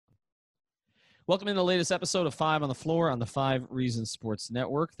Welcome in the latest episode of Five on the Floor on the 5 Reasons Sports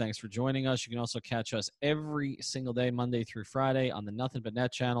Network. Thanks for joining us. You can also catch us every single day, Monday through Friday, on the Nothing But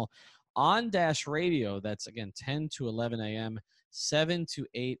Net channel on Dash Radio. That's, again, 10 to 11 a.m., 7 to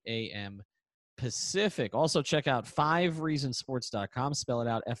 8 a.m. Pacific. Also, check out 5reasonsports.com. Spell it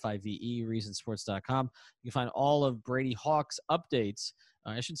out, F-I-V-E, reasonsports.com. You can find all of Brady Hawk's updates.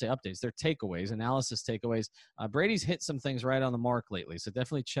 I shouldn't say updates. They're takeaways, analysis takeaways. Brady's hit some things right on the mark lately, so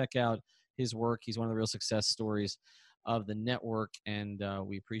definitely check out his work. He's one of the real success stories of the network, and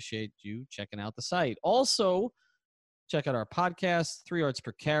we appreciate you checking out the site. Also, check out our podcast. 3 yards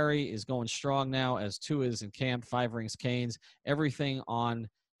per carry is going strong now, as 2 is in camp. 5 rings Canes. Everything on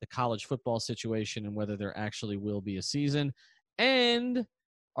the college football situation and whether there actually will be a season. And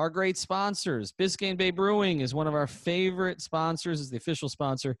our great sponsors. Biscayne Bay Brewing is one of our favorite sponsors, is the official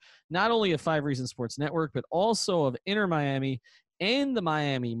sponsor, not only of 5 Reasons Sports Network, but also of Inter Miami and the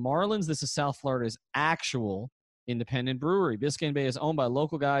Miami Marlins. This is South Florida's actual independent brewery. Biscayne Bay is owned by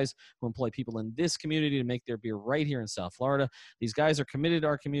local guys who employ people in this community to make their beer right here in South Florida. These guys are committed to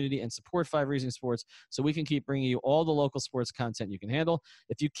our community and support 5 Reasons Sports, so we can keep bringing you all the local sports content you can handle.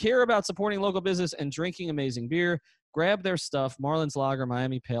 If you care about supporting local business and drinking amazing beer, grab their stuff, Marlins Lager,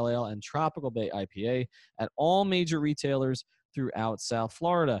 Miami Pale Ale, and Tropical Bay IPA at all major retailers throughout South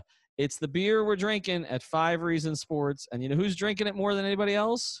Florida. It's the beer we're drinking at 5 Reasons Sports, and you know who's drinking it more than anybody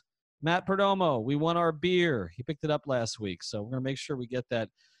else? Matt Perdomo. We won our beer. He picked it up last week, so we're going to make sure we get that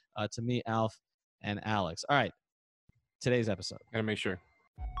to me, Alf, and Alex. All right, today's episode. Gotta make sure.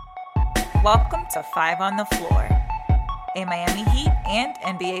 Welcome to 5 on the Floor, a Miami Heat and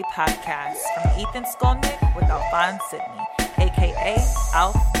NBA podcast from Ethan Skolnick with Alphonse Sidney, a.k.a.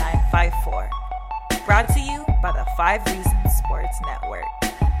 Alf954. Brought to you by the 5 Reasons Sports Network.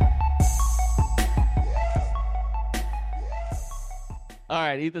 All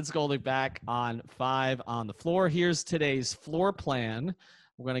right, Ethan Skolnick back on 5 on the Floor. Here's today's floor plan.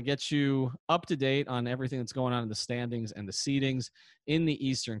 We're going to get you up to date on everything that's going on in the standings and the seedings in the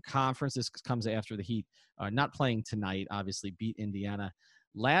Eastern Conference. This comes after the Heat not playing tonight, obviously beat Indiana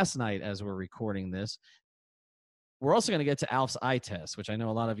last night as we're recording this. We're also going to get to Alf's eye test, which I know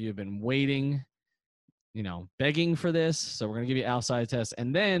a lot of you have been waiting, begging for this. So we're going to give you Alf's eye test.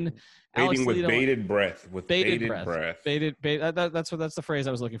 And then Waiting with bated breath. With bated breath. That's the phrase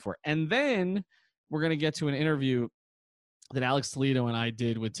I was looking for. And then we're going to get to an interview that Alex Toledo and I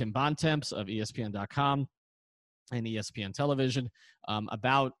did with Tim Bontemps of ESPN.com and ESPN Television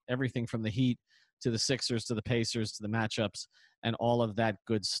about everything from the Heat to the Sixers to the Pacers to the matchups and all of that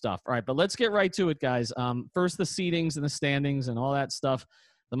good stuff. All right, but let's get right to it, guys. First, the seedings and the standings and all that stuff.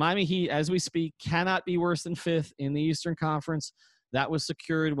 The Miami Heat, as we speak, cannot be worse than 5th in the Eastern Conference. That was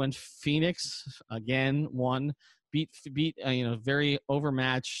secured when Phoenix, again, won, beat very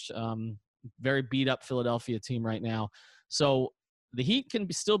overmatched, very beat-up Philadelphia team right now. So the Heat can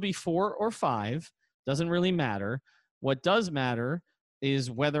still be 4 or 5. Doesn't really matter. What does matter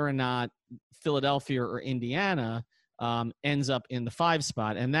is whether or not Philadelphia or Indiana ends up in the 5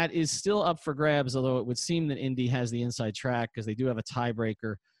 spot. And that is still up for grabs, although it would seem that Indy has the inside track because they do have a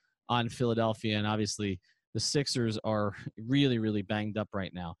tiebreaker on Philadelphia. And obviously the Sixers are really, really banged up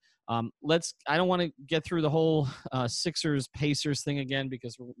right now. I don't want to get through the whole Sixers-Pacers thing again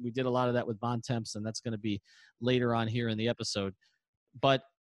because we did a lot of that with Bontemps, and that's going to be later on here in the episode. But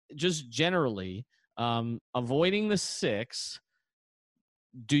just generally, avoiding the 6,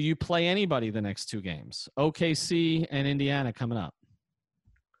 do you play anybody the next 2 games? OKC and Indiana coming up.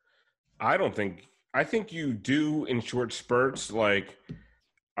 I think you do in short spurts. Like,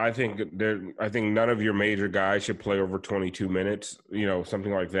 I think none of your major guys should play over 22 minutes,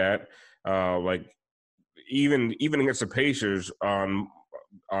 something like that. Like even against the Pacers on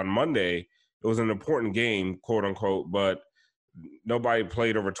Monday, it was an important game, quote unquote, but nobody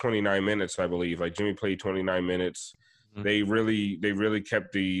played over 29 minutes, I believe. Like Jimmy played 29 minutes. Mm-hmm. They really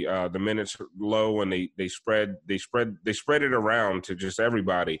kept the minutes low, and they spread it around to just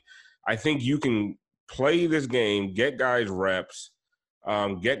everybody. I think you can play this game, get guys reps,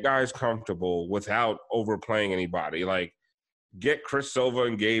 get guys comfortable without overplaying anybody. Like, get Chris Silva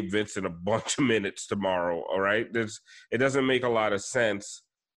and Gabe Vincent a bunch of minutes tomorrow, all right? It doesn't make a lot of sense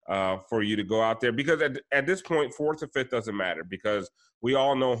for you to go out there because at this point, 4th or 5th doesn't matter because we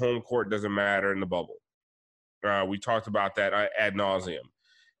all know home court doesn't matter in the bubble. We talked about that ad nauseum.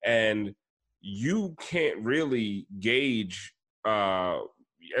 And you can't really gauge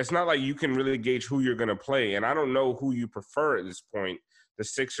it's not like you can really gauge who you're going to play. And I don't know who you prefer at this point, the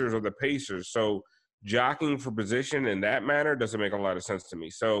Sixers or the Pacers. So jockeying for position in that manner doesn't make a lot of sense to me.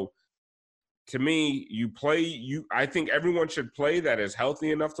 So to me, I think everyone should play that is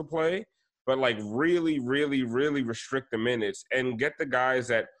healthy enough to play. but like really, really, really restrict the minutes and get the guys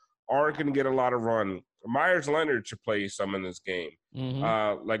that aren't going to get a lot of run. Myers Leonard should play some in this game.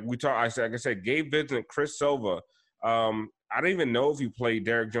 Like I said, Gabe Vincent, Chris Silva. I don't even know if he played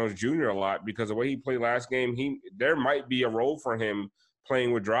Derrick Jones Jr. a lot because the way he played last game, there might be a role for him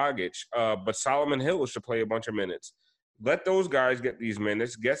playing with Dragic. But Solomon Hill should play a bunch of minutes. Let those guys get these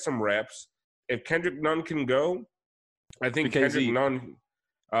minutes, get some reps. If Kendrick Nunn can go, I think Kendrick Nunn.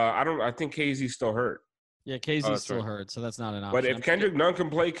 I think KZ's still hurt. Yeah, KZ's still hurt, so that's not an option. But if Kendrick Nunn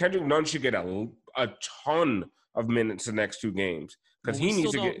can play, Kendrick Nunn should get a ton of minutes the next 2 games because he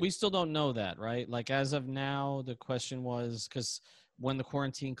needs to get. We still don't know that, right? Like as of now, the question was because when the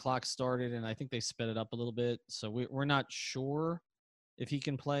quarantine clock started, and I think they sped it up a little bit, so we're not sure if he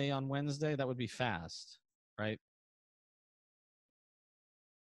can play on Wednesday. That would be fast, right?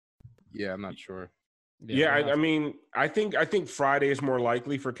 Yeah, I'm not sure. Yeah, I mean, I think Friday is more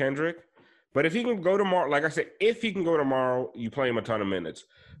likely for Kendrick. But if he can go tomorrow, like I said, if he can go tomorrow, you play him a ton of minutes.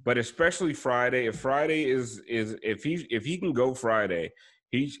 But especially Friday, if Friday if he can go Friday,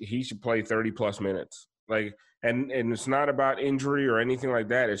 he should play 30+ minutes. Like, and it's not about injury or anything like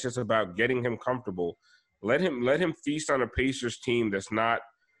that. It's just about getting him comfortable. Let him feast on a Pacers team that's not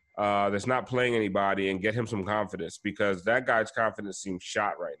playing anybody and get him some confidence because that guy's confidence seems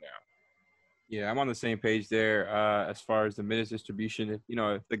shot right now. Yeah, I'm on the same page there as far as the minutes distribution.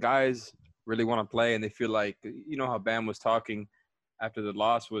 If the guys really want to play and they feel like, how Bam was talking after the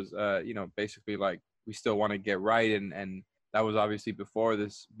loss was, basically like we still want to get right. And that was obviously before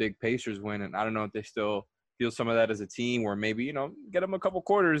this big Pacers win. And I don't know if they still feel some of that as a team or maybe, get them a couple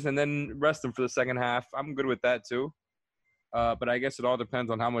quarters and then rest them for the second half. I'm good with that too. But I guess it all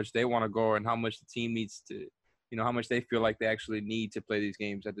depends on how much they want to go and how much the team needs to, how much they feel like they actually need to play these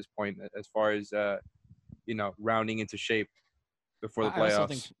games at this point as far as, rounding into shape before the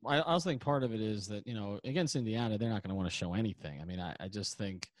playoffs. I also think part of it is that, against Indiana, they're not going to want to show anything. I mean, I just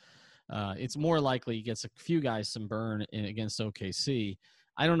think it's more likely he gets a few guys some burn against OKC.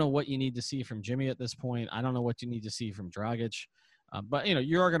 I don't know what you need to see from Jimmy at this point. I don't know what you need to see from Dragic. But,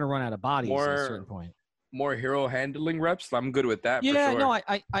 you are going to run out of bodies at a certain point. More hero handling reps. I'm good with that. Yeah, for sure.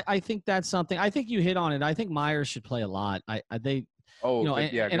 No, I think that's something. I think you hit on it. I think Myers should play a lot. I think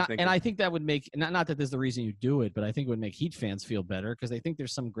that would make not that there's the reason you do it, but I think it would make Heat fans feel better because they think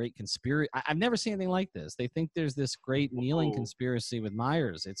there's some great conspiracy. I've never seen anything like this. They think there's this great kneeling conspiracy with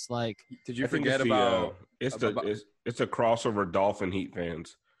Myers. It's like, did you forget about? It's a crossover Dolphin Heat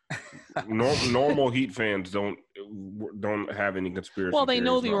fans. Normal Heat fans don't have any conspiracy. Well, they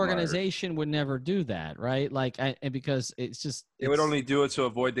know the organization would never do that, right? Like, because it's just they would only do it to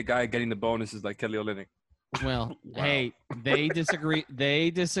avoid the guy getting the bonuses like Kelly Olynyk. Well, wow. Hey, they disagree. They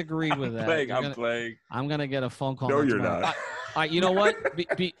disagree with that. I'm playing. I'm gonna get a phone call. No, you're tomorrow. not. All right, you know what?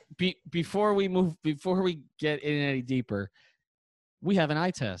 Before we get in any deeper, we have an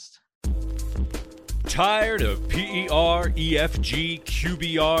eye test. Tired of PER, EFG,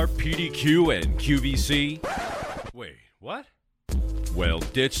 QBR, PDQ, and QVC? Wait, what? Well,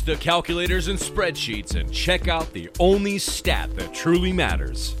 ditch the calculators and spreadsheets and check out the only stat that truly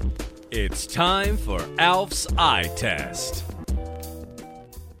matters. It's time for Alf's eye test.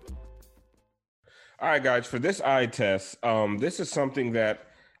 All right, guys, for this eye test, this is something that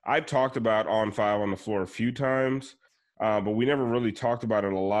I've talked about on Five on the Floor a few times, but we never really talked about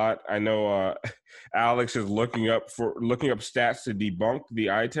it a lot. I know Alex is looking up stats to debunk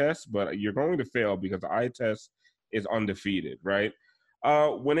the eye test, but you're going to fail because the eye test is undefeated, right?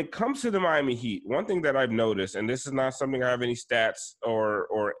 When it comes to the Miami Heat, one thing that I've noticed, and this is not something I have any stats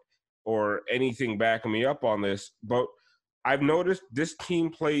or anything backing me up on this, but I've noticed this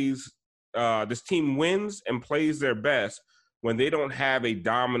team wins and plays their best when they don't have a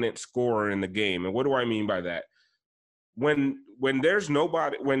dominant scorer in the game. And what do I mean by that? When there's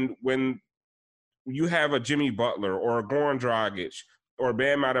nobody, when you have a Jimmy Butler or a Goran Dragic or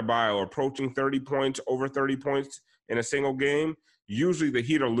Bam Adebayo approaching 30 points, over 30 points in a single game, usually the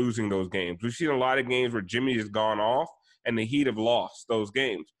Heat are losing those games. We've seen a lot of games where Jimmy has gone off and the Heat have lost those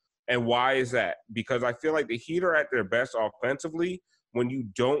games. And why is that? Because I feel like the Heat are at their best offensively when you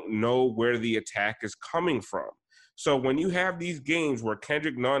don't know where the attack is coming from. So when you have these games where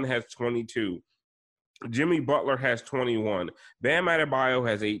Kendrick Nunn has 22, Jimmy Butler has 21, Bam Adebayo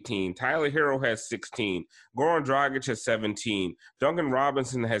has 18, Tyler Hero has 16, Goran Dragic has 17, Duncan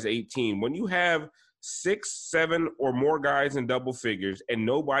Robinson has 18. When you have 6, 7, or more guys in double figures and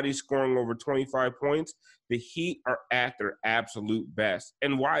nobody's scoring over 25 points, the Heat are at their absolute best.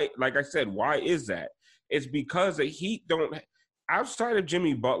 And why, like I said, why is that? It's because the Heat don't – outside of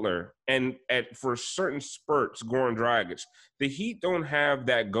Jimmy Butler and for certain spurts, Goran Dragic, the Heat don't have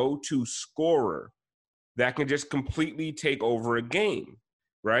that go-to scorer that can just completely take over a game,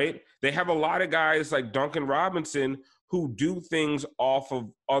 right? They have a lot of guys like Duncan Robinson who do things off of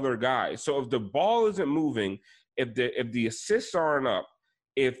other guys. So if the ball isn't moving, if the assists aren't up,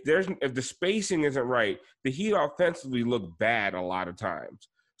 if the spacing isn't right, the Heat offensively look bad a lot of times.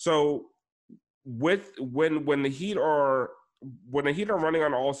 So when the Heat are running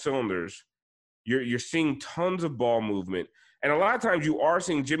on all cylinders, you're seeing tons of ball movement. And a lot of times you are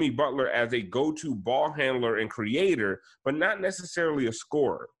seeing Jimmy Butler as a go-to ball handler and creator, but not necessarily a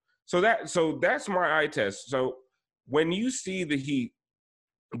scorer. So that's my eye test. So when you see the Heat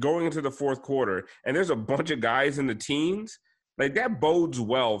going into the fourth quarter and there's a bunch of guys in the teens, like that bodes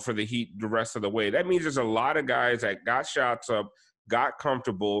well for the Heat the rest of the way. That means there's a lot of guys that got shots up, got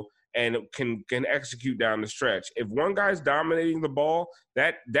comfortable, and can execute down the stretch. If one guy's dominating the ball,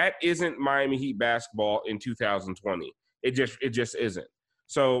 that isn't Miami Heat basketball in 2020. It just isn't.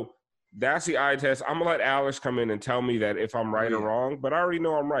 So that's the eye test. I'm gonna let Alex come in and tell me that if I'm right or wrong, but I already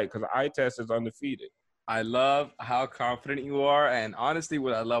know I'm right because the eye test is undefeated. I love how confident you are, and honestly,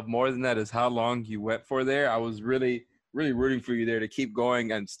 what I love more than that is how long you went for there. I was really, really rooting for you there to keep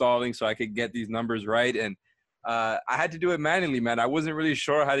going and stalling so I could get these numbers right, and I had to do it manually, man. I wasn't really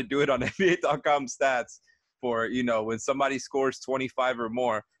sure how to do it on NBA.com stats for, when somebody scores 25 or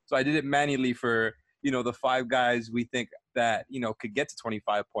more. So I did it manually for, the 5 guys we think that, could get to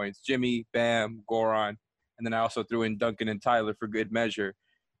 25 points. Jimmy, Bam, Goran. And then I also threw in Duncan and Tyler for good measure.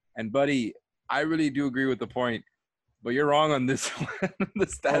 And, buddy, I really do agree with the point, but you're wrong on this one. The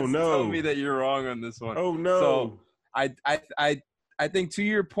stats tell me that you're wrong on this one. Oh, no. So I think to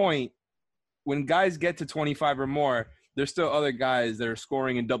your point, when guys get to 25 or more, there's still other guys that are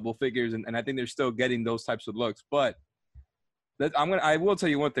scoring in double figures, and I think they're still getting those types of looks. But I will tell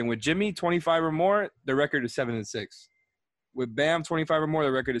you one thing: with Jimmy 25 or more, the record is 7-6. With Bam 25 or more,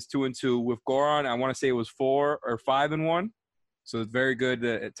 the record is 2-2. With Goran, I want to say it was 4 or 5-1. So it's very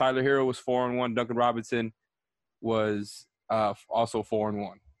good. Tyler Hero was 4-1. Duncan Robinson was also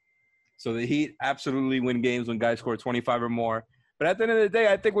 4-1. So the Heat absolutely win games when guys score 25 or more. But at the end of the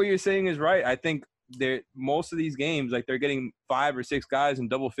day, I think what you're saying is right. I think most of these games, like they're getting 5 or 6 guys in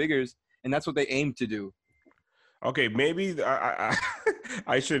double figures, and that's what they aim to do. Okay, maybe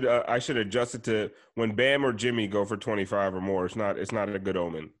I should adjust it to when Bam or Jimmy go for 25 or more. It's not a good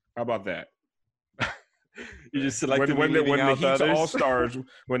omen. How about that? You just selected when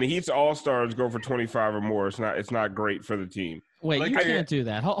the Heat's all-stars go for 25 or more, it's not great for the team. Wait, you can't do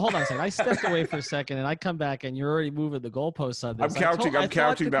that. Hold on a second. I stepped away for a second, and I come back, and you're already moving the goalposts on this. I'm counting the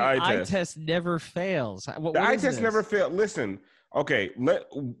eye test. Eye test never fails. The eye test never fails. Listen, okay,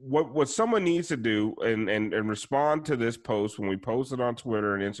 what someone needs to do and respond to this post when we post it on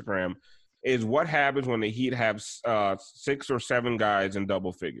Twitter and Instagram is what happens when the Heat have 6 or 7 guys in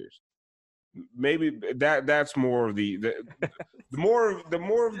double figures. Maybe that's more of the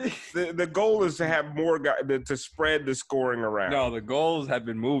goal is to have more guys to spread the scoring around. No, the goals have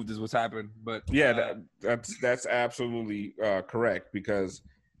been moved is what's happened. But yeah, that's absolutely correct because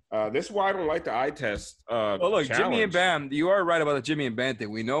this is why I don't like the eye test. Well, look, challenge. Jimmy and Bam, you are right about the Jimmy and Bam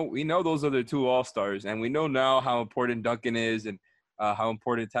thing. We know those are the 2 all-stars, and we know now how important Duncan is and how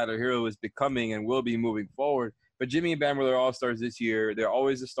important Tyler Hero is becoming and will be moving forward. But Jimmy and Bam were their all-stars this year. They're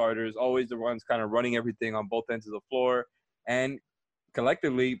always the starters, always the ones kind of running everything on both ends of the floor, and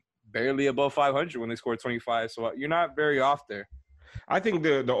collectively barely above 500 when they scored 25. So you're not very off there. I think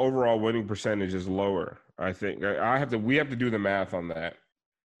the overall winning percentage is lower. I think we have to do the math on that.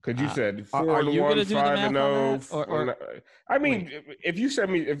 Because you said 4-1, 5-0. I mean, if you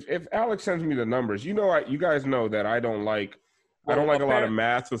send me, if Alex sends me the numbers, you guys know that I don't like. I don't like a lot of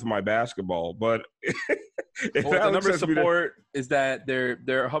math with my basketball, but the number support is that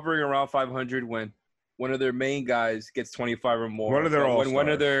they're hovering around 500 when one of their main guys gets 25 or more. One of their all-stars. When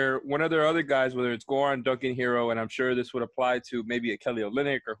one of their other guys, whether it's Goran, Duncan, Hero, and I'm sure this would apply to maybe a Kelly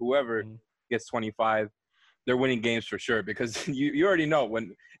Olynyk or whoever gets 25, they're winning games for sure because you already know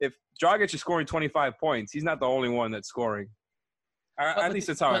if Dragic is scoring 25 points, he's not the only one that's scoring. At least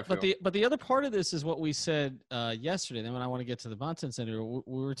that's how I feel. But the other part of this is what we said yesterday. Then when I want to get to the Bontemps Center, we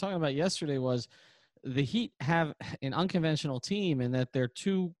were talking about yesterday was the Heat have an unconventional team in that their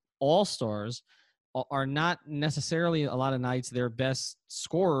 2 all-stars are not necessarily a lot of nights their best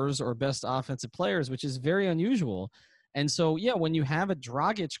scorers or best offensive players, which is very unusual. And so, yeah, when you have a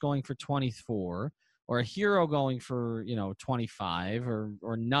Dragic going for 24 or a Hero going for 25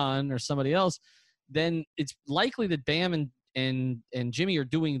 or none or somebody else, then it's likely that Bam and Jimmy are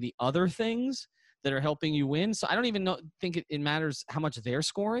doing the other things that are helping you win. So I don't even think it matters how much they're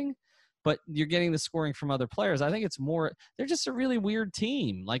scoring, but you're getting the scoring from other players. I think it's more, they're just a really weird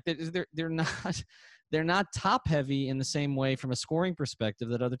team. Like they're not top heavy in the same way from a scoring perspective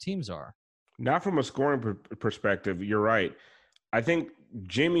that other teams are. Not from a scoring perspective. You're right. I think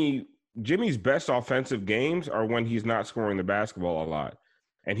Jimmy's best offensive games are when he's not scoring the basketball a lot.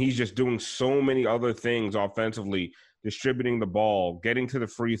 And he's just doing so many other things offensively, distributing the ball, getting to the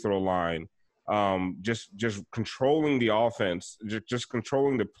free throw line, just controlling the offense, just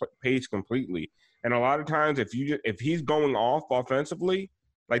controlling the pace completely. And a lot of times if he's going off offensively,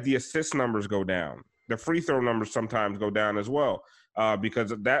 like the assist numbers go down. The free throw numbers sometimes go down as well,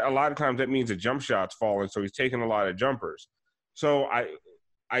 because that a lot of times that means the jump shot's falling, so he's taking a lot of jumpers. So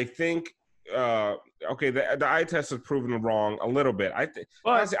I think the eye test has proven wrong a little bit.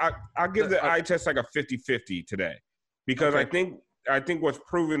 I'll give the eye test like a 50-50 today, because okay. I think what's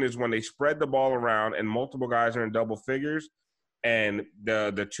proven is when they spread the ball around and multiple guys are in double figures, and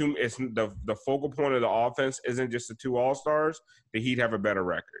the focal point of the offense isn't just the two all-stars, the Heat have a better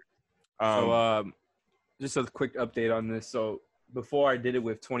record. Just a quick update on this. So before I did it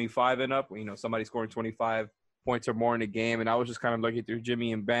with 25 and up, somebody scoring 25 points or more in a game, and I was just kind of looking through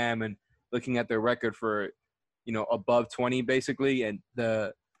Jimmy and Bam and looking at their record for, above 20 basically, and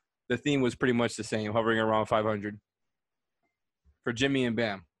the theme was pretty much the same, hovering around 500 for Jimmy and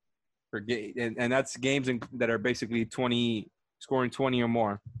Bam, and that's games that are basically 20, scoring 20 or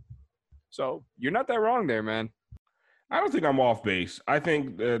more. So you're not that wrong there, man. I don't think I'm off base. I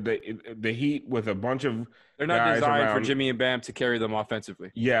think the Heat with a bunch of they're not guys designed around, for Jimmy and Bam to carry them offensively.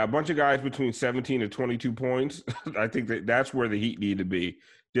 Yeah, a bunch of guys between 17 and 22 points. I think that's where the Heat need to be.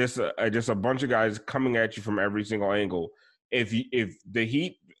 Just a bunch of guys coming at you from every single angle. If the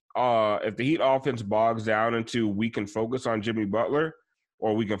Heat offense bogs down into we can focus on Jimmy Butler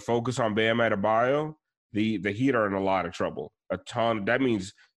or we can focus on Bam Adebayo, the Heat are in a lot of trouble. A ton. That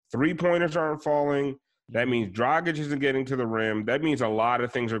means 3-pointers aren't falling. That means Dragic isn't getting to the rim. That means a lot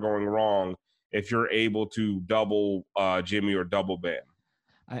of things are going wrong if you're able to double Jimmy or double Bam.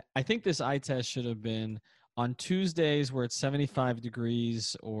 I think this eye test should have been on Tuesdays where it's 75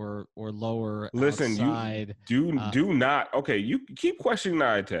 degrees or lower. Listen, outside. You do not. Okay, you keep questioning the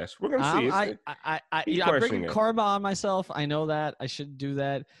eye test. We're gonna see. I'm bringing karma on myself. I know that I shouldn't do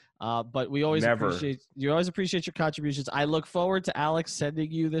that. But we always appreciate your contributions. I look forward to Alex sending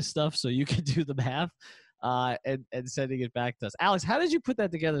you this stuff so you can do the math and sending it back to us. Alex, how did you put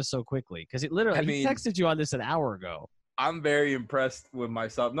that together so quickly? Because he texted you on this an hour ago. I'm very impressed with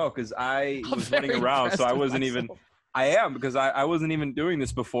myself. No, because I was running around, so I wasn't even – I am, because I wasn't even doing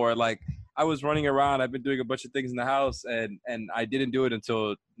this before. Like, I was running around. I've been doing a bunch of things in the house, and I didn't do it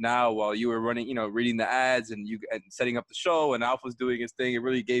until now while you were running, reading the ads and setting up the show, and Alpha's doing his thing. It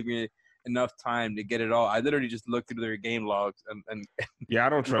really gave me enough time to get it all. I literally just looked through their game logs and yeah, I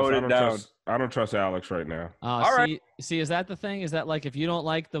don't trust Alex right now. All right. See, is that the thing? Is that like if you don't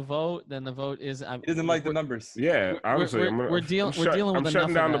like the vote, then the vote is he doesn't like the numbers. Yeah, honestly, we're dealing with I'm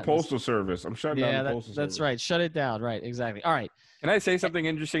shutting down the madness. Postal Service. I'm shutting down the Postal Service. That's right. Shut it down. Right. Exactly. All right. Can I say something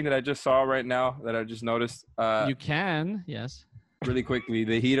interesting that I just saw right now that I just noticed? You can. Yes. Really quickly,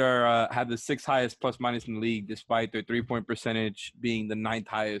 the Heat have the 6th highest plus minus in the league, despite their 3-point percentage being the 9th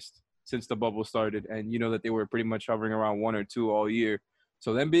highest since the bubble started. And you know that they were pretty much hovering around 1 or 2 all year.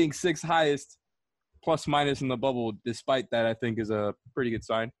 So them being 6th highest plus minus in the bubble, despite that, I think is a pretty good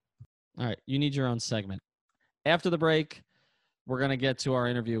sign. All right. You need your own segment. After the break, we're going to get to our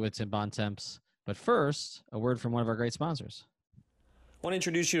interview with Tim Bontemps. But first, a word from one of our great sponsors. I want to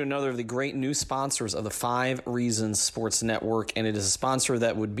introduce you to another of the great new sponsors of the 5 Reasons Sports Network, and it is a sponsor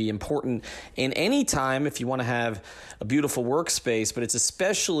that would be important in any time if you want to have a beautiful workspace, but it's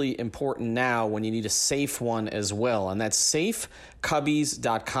especially important now when you need a safe one as well, and that's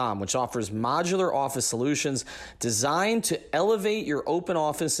safecubbies.com, which offers modular office solutions designed to elevate your open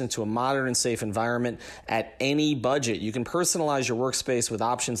office into a modern and safe environment at any budget. You can personalize your workspace with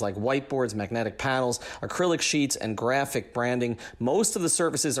options like whiteboards, magnetic panels, acrylic sheets, and graphic branding. Most of the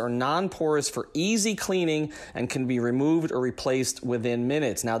surfaces are non-porous for easy cleaning and can be removed or replaced within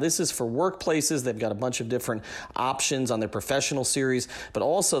minutes. Now, this is for workplaces. They've got a bunch of different options on their professional series, but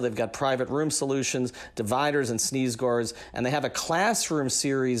also they've got private room solutions, dividers and sneeze guards, and they have a classroom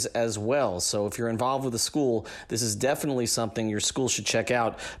series as well. So if you're involved with a school, this is definitely something your school should check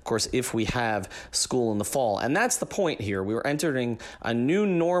out, of course, if we have school in the fall. And that's the point here. We are entering a new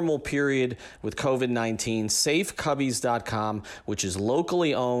normal period with COVID-19. Safecubbies.com, which is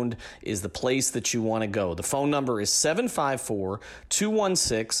locally owned is the place that you want to go. The phone number is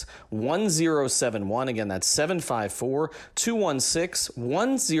 754-216-1071. Again, that's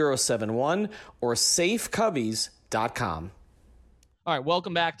 754-216-1071 or safecubbies.com. All right,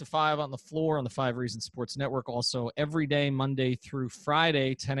 welcome back to Five on the Floor on the Five Reasons Sports Network. Also, every day, Monday through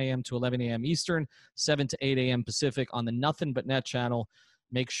Friday, 10 a.m. to 11 a.m. Eastern, 7 to 8 a.m. Pacific on the Nothing But Net channel.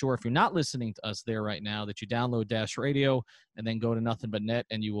 Make sure, if you're not listening to us there right now, that you download Dash Radio and then go to Nothing But Net,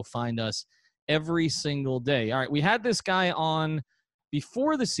 and you will find us every single day. All right, we had this guy on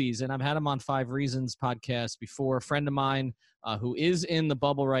before the season. I've had him on Five Reasons podcast before. A friend of mine who is in the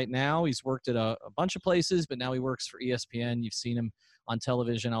bubble right now. He's worked at a bunch of places, but now he works for ESPN. You've seen him on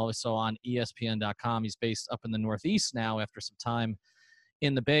television, also on ESPN.com. He's based up in the Northeast now after some time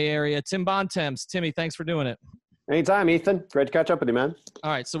in the Bay Area. Tim Bontemps. Timmy, thanks for doing it. Anytime, Ethan. Great to catch up with you, man. All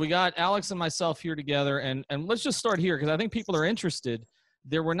right, so we got Alex and myself here together, and let's just start here because I think people are interested.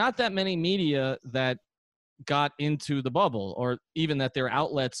 There were not that many media that got into the bubble, or even that their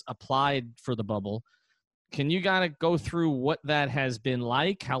outlets applied for the bubble. Can you kind of go through what that has been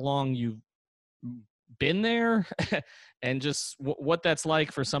like, how long you've been there, and just what that's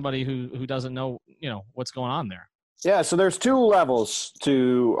like for somebody who doesn't know, what's going on there? Yeah, so there's two levels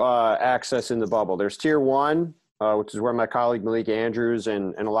to access in the bubble. There's tier one, which is where my colleague Malik Andrews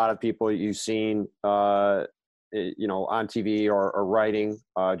and a lot of people you've seen, on TV or writing,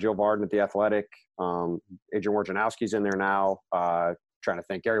 Joe Varden at The Athletic, Adrian Wojnarowski's in there now, trying to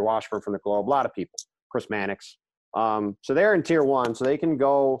think, Gary Washburn from the Globe, a lot of people, Chris Mannix. So they're in tier one, so they can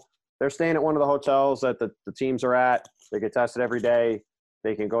go. They're staying at one of the hotels that the teams are at. They get tested every day.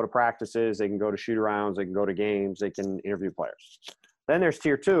 They can go to practices. They can go to shoot-arounds. They can go to games. They can interview players. Then there's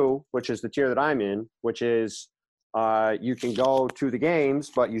tier two, which is the tier that I'm in, which is you can go to the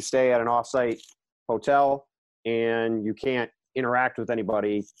games, but you stay at an off-site hotel, and you can't interact with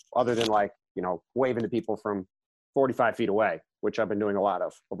anybody other than waving to people from 45 feet away, which I've been doing a lot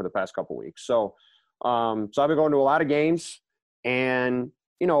of over the past couple of weeks. So I've been going to a lot of games, and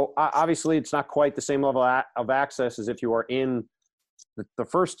obviously it's not quite the same level of access as if you are in the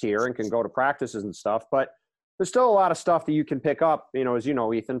first tier and can go to practices and stuff, but there's still a lot of stuff that you can pick up, as you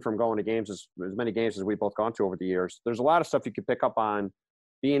know, Ethan, from going to games, as many games as we've both gone to over the years. There's a lot of stuff you can pick up on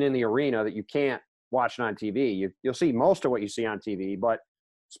being in the arena that you can't watch on TV. You'll see most of what you see on TV, but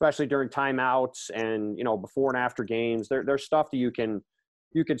especially during timeouts and, before and after games, there's stuff that you can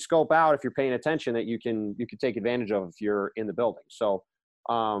scope out if you're paying attention that you can take advantage of if you're in the building. So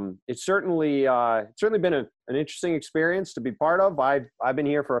it's certainly been an interesting experience to be part of. I've been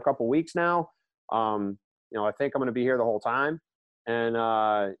here for a couple weeks now. I think I'm going to be here the whole time, and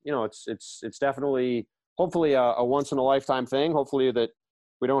it's definitely, hopefully a once in a lifetime thing. Hopefully that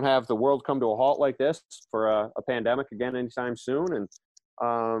we don't have the world come to a halt like this for a pandemic again anytime soon. And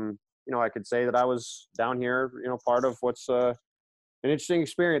I could say that I was down here, part of what's an interesting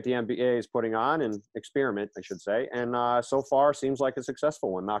experience the NBA is putting on, and experiment, I should say. And so far seems like a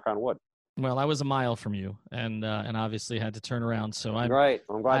successful one, knock on wood. Well, I was a mile from you, and obviously had to turn around. So I'm right.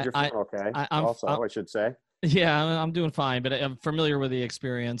 I'm glad you're feeling okay. I should say. Yeah, I'm doing fine, but I'm familiar with the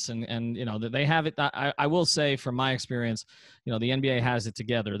experience, and they have it. I will say, from my experience, the NBA has it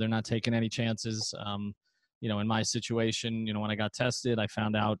together. They're not taking any chances. In my situation, when I got tested, I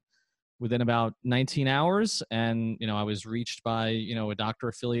found out within about 19 hours, and I was reached by a doctor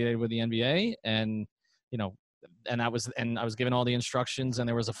affiliated with the NBA, and I was given all the instructions, and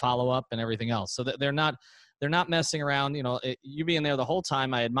there was a follow-up and everything else. So they're not messing around. You being there the whole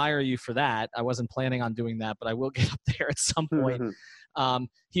time, I admire you for that. I wasn't planning on doing that, but I will get up there at some point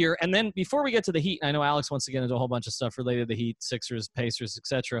here. And then before we get to the Heat, I know Alex wants to get into a whole bunch of stuff related to the Heat, Sixers, Pacers,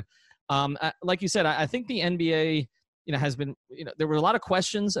 etc. Like you said, I think the NBA, has been, there were a lot of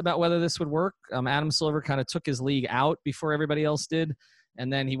questions about whether this would work. Adam Silver kind of took his league out before everybody else did,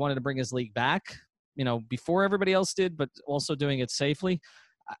 and then he wanted to bring his league back, before everybody else did, but also doing it safely.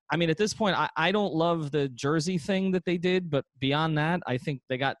 I mean, at this point, I don't love the jersey thing that they did, but beyond that, I think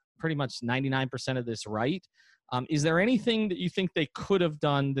they got pretty much 99% of this right. Is there anything that you think they could have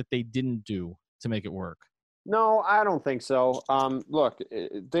done that they didn't do to make it work? No, I don't think so. Look,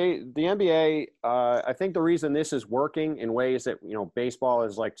 the NBA, I think the reason this is working in ways that, baseball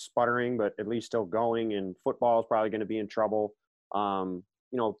is like sputtering, but at least still going, and football is probably going to be in trouble. The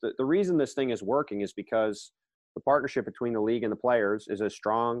reason this thing is working is because the partnership between the league and the players is as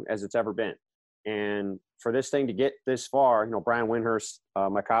strong as it's ever been. And for this thing to get this far, Brian Windhurst,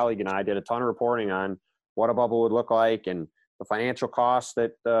 my colleague, and I did a ton of reporting on what a bubble would look like and the financial costs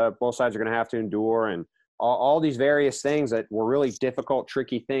that both sides are going to have to endure, and all these various things that were really difficult,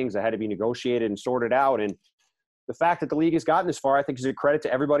 tricky things that had to be negotiated and sorted out. And the fact that the league has gotten this far, I think, is a credit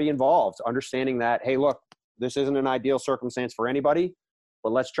to everybody involved, understanding that, hey, look, this isn't an ideal circumstance for anybody,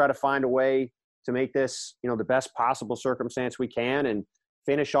 but let's try to find a way to make this, the best possible circumstance we can and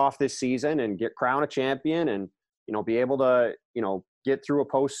finish off this season and crown a champion and, be able to, get through a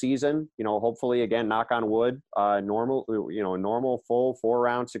postseason, hopefully, again, knock on wood, normal full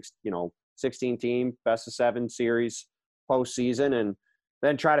 4-round, 16 team, best of 7 series postseason, and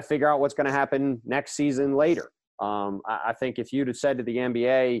then try to figure out what's going to happen next season later. I think if you'd have said to the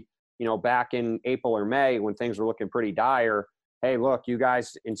NBA, back in April or May when things were looking pretty dire, hey, look, you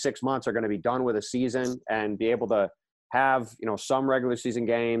guys in 6 months are going to be done with a season and be able to have, some regular season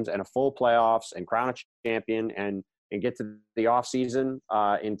games and a full playoffs and crown a champion and get to the off season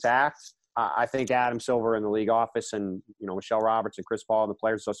intact. I think Adam Silver in the league office and, Michelle Roberts and Chris Paul and the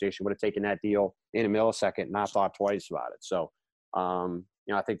Players Association would have taken that deal in a millisecond and not thought twice about it. So,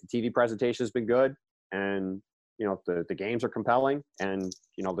 I think the TV presentation has been good and, the games are compelling and,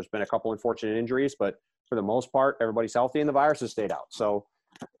 there's been a couple unfortunate injuries, but for the most part, everybody's healthy and the virus has stayed out. So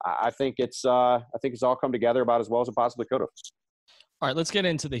I think it's all come together about as well as it possibly could have. All right, let's get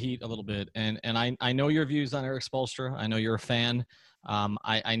into the Heat a little bit. And I know your views on Erik Spoelstra. I know you're a fan.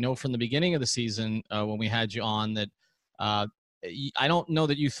 I know from the beginning of the season when we had you on that I don't know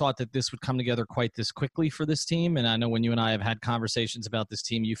that you thought that this would come together quite this quickly for this team. And I know when you and I have had conversations about this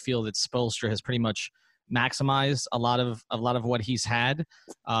team, you feel that Spoelstra has pretty much maximized a lot of what he's had.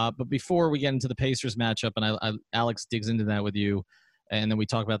 But before we get into the Pacers matchup, and Alex digs into that with you, and then we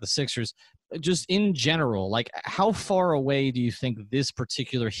talk about the Sixers, just in general, like how far away do you think this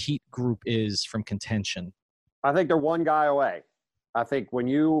particular Heat group is from contention? I think they're one guy away. I think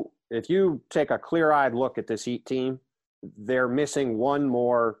if you take a clear-eyed look at this Heat team, they're missing one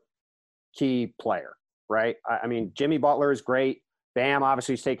more key player, right? I mean, Jimmy Butler is great. Bam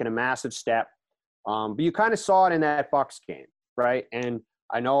obviously has taken a massive step. But you kind of saw it in that Bucks game, right? And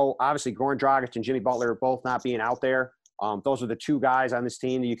I know obviously Goran Dragic and Jimmy Butler both not being out there. Those are the two guys on this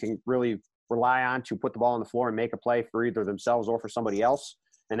team that you can really rely on to put the ball on the floor and make a play for either themselves or for somebody else.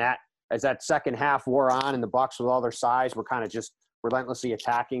 And that, as that second half wore on and the Bucks with all their size were kind of just relentlessly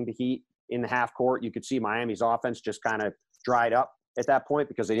attacking the Heat in the half court, you could see Miami's offense just kind of dried up at that point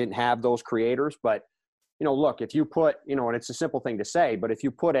because they didn't have those creators. But, look, if you put, and it's a simple thing to say, but if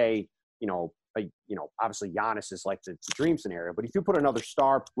you put obviously Giannis is like the dream scenario, but if you put another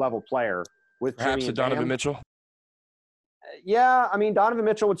star level player with perhaps Jimmy and Donovan Bam, Mitchell. Yeah, I mean, Donovan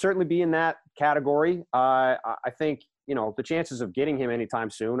Mitchell would certainly be in that category. I think, the chances of getting him anytime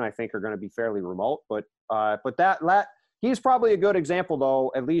soon, I think, are going to be fairly remote. But that he's probably a good example,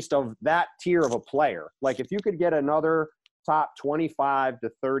 though, at least of that tier of a player. Like, if you could get another top 25 to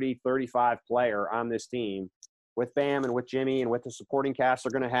 30, 35 player on this team with Bam and with Jimmy and with the supporting cast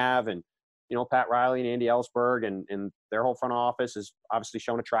they're going to have, and, Pat Riley and Andy Ellsberg and their whole front office has obviously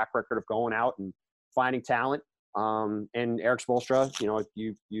shown a track record of going out and finding talent. And Erik Spoelstra,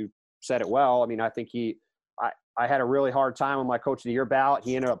 you said it well. I mean, I think I had a really hard time on my Coach of the Year ballot.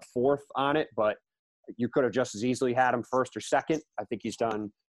 He ended up 4th on it, but you could have just as easily had him 1st or 2nd. I think he's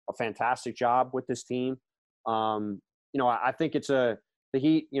done a fantastic job with this team. I think the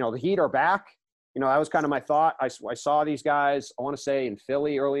Heat are back. That was kind of my thought. I saw these guys, I want to say in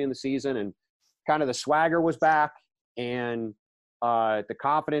Philly early in the season, and kind of the swagger was back and the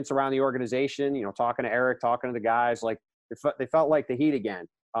confidence around the organization, talking to Eric, talking to the guys, like they felt like the Heat again.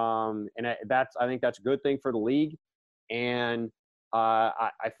 And I think that's a good thing for the league. And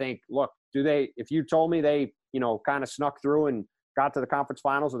I think, look, if you told me they, kind of snuck through and got to the conference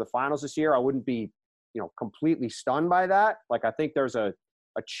finals or the finals this year, I wouldn't be, completely stunned by that. Like, I think there's a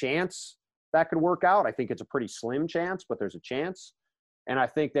chance that could work out. I think it's a pretty slim chance, but there's a chance. And I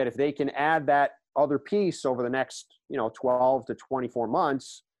think that if they can add that other piece over the next, 12 to 24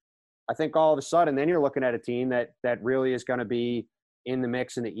 months, I think all of a sudden then you're looking at a team that really is going to be in the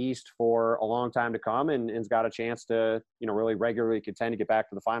mix in the East for a long time to come and has got a chance to, really regularly contend to get back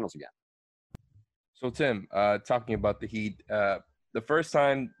to the finals again. So, Tim, talking about the Heat, the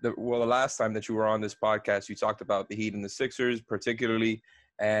last time that you were on this podcast, you talked about the Heat and the Sixers particularly,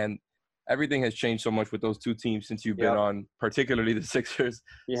 and everything has changed so much with those two teams since you've been on, particularly the Sixers.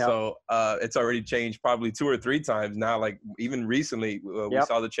 Yep. So it's already changed probably 2 or 3 times now. Like even recently, we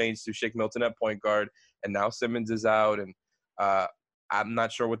saw the change to Shake Milton at point guard, and now Simmons is out. And I'm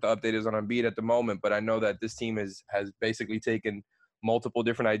not sure what the update is on Embiid at the moment, but I know that this team has basically taken multiple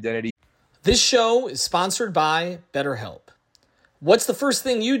different identities. This show is sponsored by BetterHelp. What's the first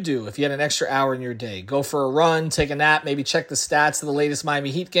thing you'd do if you had an extra hour in your day? Go for a run, take a nap, maybe check the stats of the latest Miami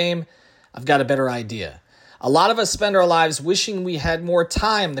Heat game? I've got a better idea. A lot of us spend our lives wishing we had more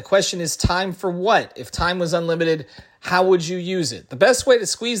time. The question is, time for what? If time was unlimited, how would you use it? The best way to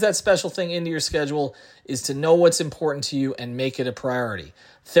squeeze that special thing into your schedule is to know what's important to you and make it a priority.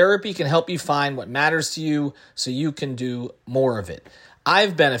 Therapy can help you find what matters to you so you can do more of it.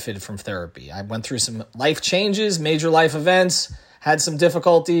 I've benefited from therapy. I went through some life changes, major life events, had some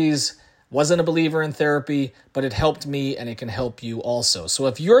difficulties, wasn't a believer in therapy, but it helped me and it can help you also. So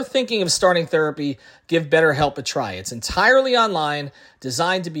if you're thinking of starting therapy, give BetterHelp a try. It's entirely online,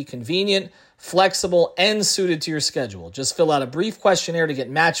 designed to be convenient, flexible, and suited to your schedule. Just fill out a brief questionnaire to get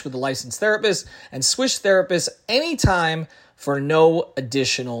matched with a licensed therapist and switch therapists anytime for no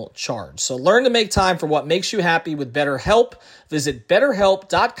additional charge. So learn to make time for what makes you happy with BetterHelp. Visit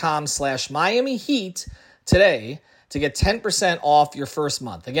betterhelp.com/Miami Heat today to get 10% off your first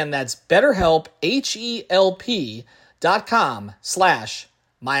month. Again, that's BetterHelp,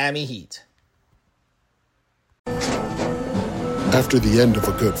 HELP.com/Miami Heat. After the end of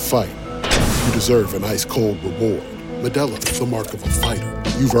a good fight, you deserve an ice-cold reward. Modelo is the mark of a fighter.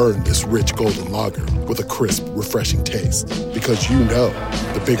 You've earned this rich golden lager with a crisp, refreshing taste. Because you know,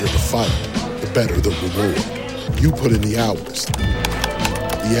 the bigger the fight, the better the reward. You put in the hours,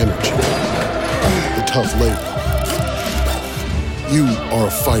 the energy, the tough labor. You are a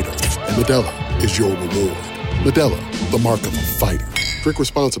fighter, and Modelo is your reward. Modelo, the mark of a fighter. Drink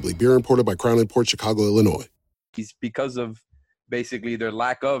responsibly. Beer imported by Crown Imports, Chicago, Illinois. Because of basically their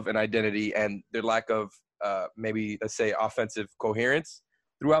lack of an identity and their lack of maybe, let's say, offensive coherence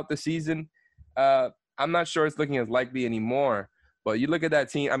throughout the season. I'm not sure it's looking as likely anymore, but you look at that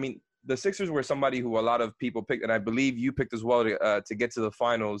team. I mean, the Sixers were somebody who a lot of people picked, and I believe you picked as well to get to the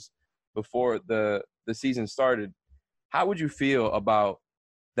finals before the season started. How would you feel about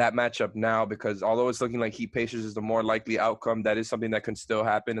that matchup now? Because although it's looking like Heat Pacers is the more likely outcome, that is something that can still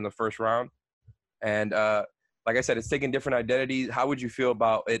happen in the first round. And like I said, it's taking different identities. How would you feel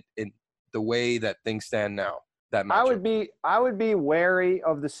about it in the way that things stand now? That matchup? I would be wary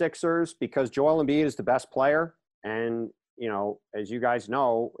of the Sixers because Joel Embiid is the best player. And, you know, as you guys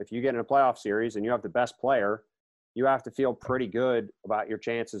know, if you get in a playoff series and you have the best player, you have to feel pretty good about your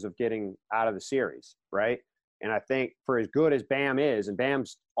chances of getting out of the series, right? And I think for as good as Bam is, and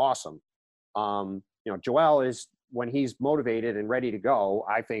Bam's awesome, you know, Joel is, when he's motivated and ready to go,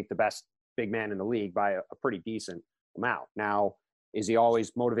 I think the best big man in the league by a pretty decent amount. Now, is he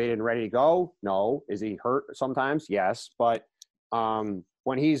always motivated and ready to go? No. Is he hurt sometimes? Yes. But when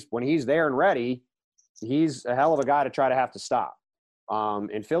he's there and ready, he's a hell of a guy to try to have to stop.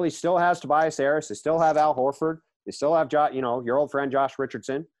 And Philly still has Tobias Harris. They still have Al Horford. They still have, you know, your old friend Josh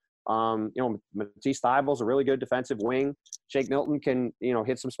Richardson. You know, Matisse Thybulle's a really good defensive wing. Shake Milton can, you know,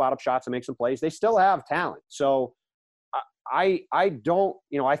 hit some spot up shots and make some plays. They still have talent. So I don't,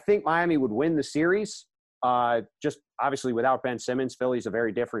 you know, I think Miami would win the series. Just obviously without Ben Simmons, Philly's a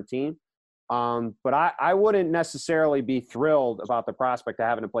very different team. But I wouldn't necessarily be thrilled about the prospect of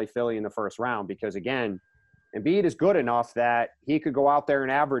having to play Philly in the first round because, again, Embiid is good enough that he could go out there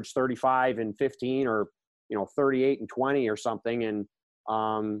and average 35 and 15 or, you know, 38 and 20 or something and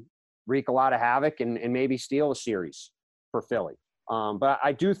wreak a lot of havoc and maybe steal a series for Philly. But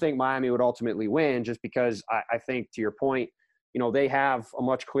I do think Miami would ultimately win just because I think, to your point, you know, they have a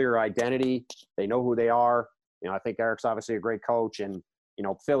much clearer identity. They know who they are. You know, I think Eric's obviously a great coach. And, you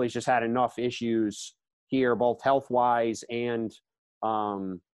know, Philly's just had enough issues here, both health-wise and,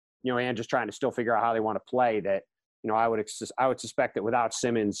 you know, and just trying to still figure out how they want to play that, you know, I would suspect that without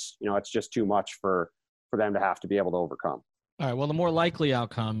Simmons, you know, it's just too much for them to have to be able to overcome. All right. Well, the more likely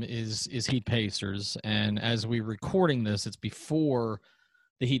outcome is Heat Pacers. And as we're recording this, it's before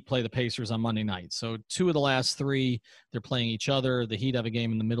the Heat play the Pacers on Monday night. So 2 of the last 3, they're playing each other. The Heat have a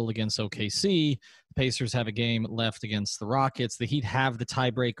game in the middle against OKC. The Pacers have a game left against the Rockets. The Heat have the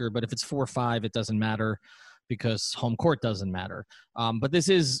tiebreaker, but if it's 4-5, it doesn't matter because home court doesn't matter. But this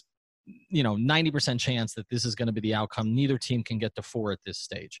is, you know, 90% chance that this is going to be the outcome. Neither team can get to 4 at this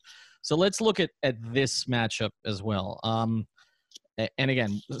stage. So let's look at this matchup as well. And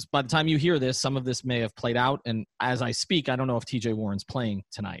again, by the time you hear this, some of this may have played out. And as I speak, I don't know if TJ Warren's playing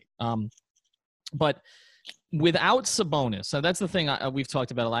tonight. But without Sabonis, so that's the thing we've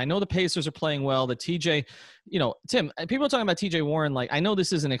talked about a lot. I know the Pacers are playing well. The TJ, you know, Tim, people are talking about TJ Warren. Like, I know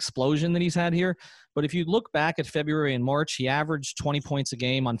this is an explosion that he's had here, but if you look back at February and March, he averaged 20 points a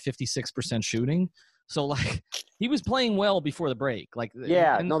game on 56% shooting. So, like, he was playing well before the break. Like,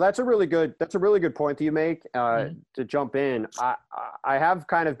 yeah, no, that's a really good point that you make. To jump in, I have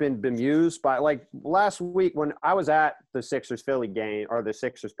kind of been bemused by, like, last week when I was at the Sixers Philly game or the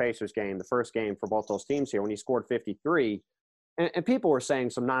Sixers Pacers game, the first game for both those teams here, when he scored 53. and people were saying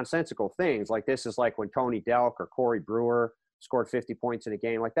some nonsensical things like this is like when Tony Delk or Corey Brewer scored 50 points in a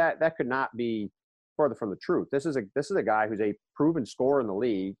game. Like that could not be further from the truth. This is a guy who's a proven scorer in the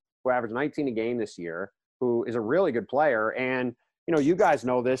league, who averaged 19 a game this year, who is a really good player. And, you guys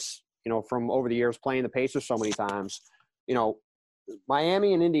know this, from over the years playing the Pacers so many times.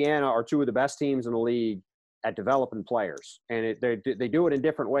 Miami and Indiana are two of the best teams in the league at developing players. And they do it in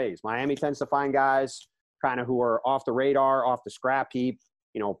different ways. Miami tends to find guys kind of who are off the radar, off the scrap heap,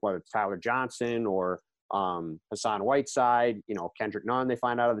 whether it's Tyler Johnson or Hassan Whiteside, Kendrick Nunn, they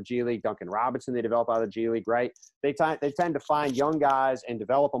find out of the G League, Duncan Robinson, they develop out of the G League, right? They tend to find young guys and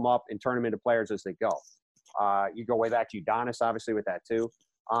develop them up and turn them into players as they go. You go way back to Udonis, obviously, with that too.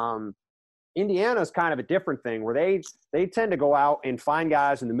 Indiana is kind of a different thing where they tend to go out and find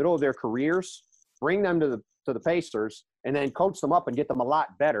guys in the middle of their careers, bring them to the Pacers, and then coach them up and get them a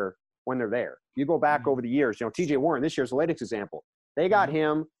lot better when they're there. You go back over the years, TJ Warren, this year's the latest example. They got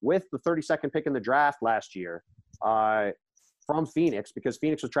him with the 32nd pick in the draft last year from Phoenix because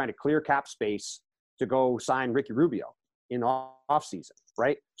Phoenix was trying to clear cap space to go sign Ricky Rubio in the offseason,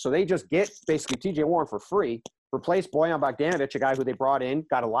 right? So they just get basically TJ Warren for free, replace Bojan Bogdanovic, a guy who they brought in,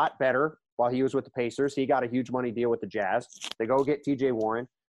 got a lot better while he was with the Pacers. He got a huge money deal with the Jazz. They go get TJ Warren.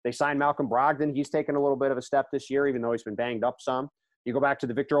 They signed Malcolm Brogdon. He's taken a little bit of a step this year, even though he's been banged up some. You go back to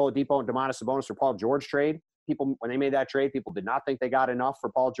the Victor Oladipo and Domantas Sabonis for Paul George trade. People, when they made that trade, people did not think they got enough for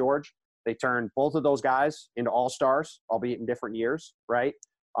Paul George. They turned both of those guys into all-stars, albeit in different years, right?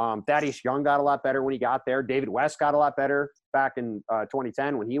 Thaddeus Young got a lot better when he got there. David West got a lot better back in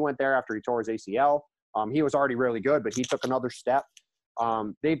 2010 when he went there after he tore his ACL. He was already really good, but he took another step.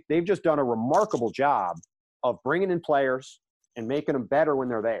 They've just done a remarkable job of bringing in players and making them better when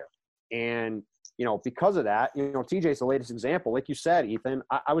they're there. And, because of that, TJ's the latest example. Like you said, Ethan,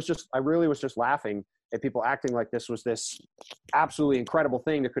 I really was just laughing at people acting like this was this absolutely incredible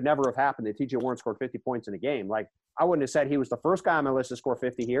thing that could never have happened, that TJ Warren scored 50 points in a game. Like, I wouldn't have said he was the first guy on my list to score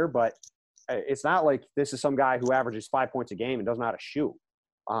 50 here, but it's not like this is some guy who averages 5 points a game and doesn't know how to shoot.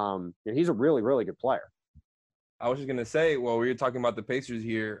 He's a really, really good player. I was just going to say, well, we were talking about the Pacers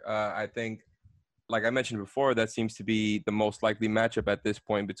here. I think, like I mentioned before, that seems to be the most likely matchup at this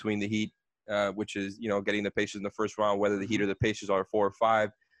point between the Heat, which is, getting the Pacers in the first round. Whether the Heat or the Pacers are 4 or 5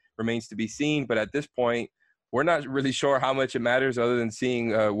 remains to be seen. But at this point, we're not really sure how much it matters other than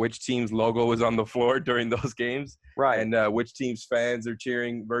seeing which team's logo was on the floor during those games. Right. And which team's fans are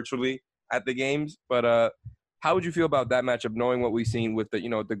cheering virtually at the games. But how would you feel about that matchup, knowing what we've seen with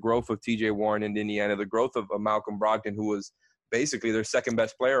the growth of TJ Warren in Indiana, the growth of Malcolm Brogdon, who was basically their second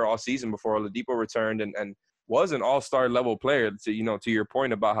best player all season before Oladipo returned and was an all-star level player, to your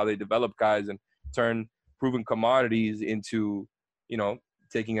point about how they develop guys and turn proven commodities into,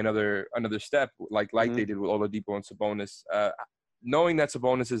 taking another step like they did with Oladipo and Sabonis. Knowing that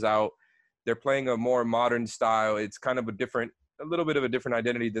Sabonis is out, they're playing a more modern style. It's kind of a little bit of a different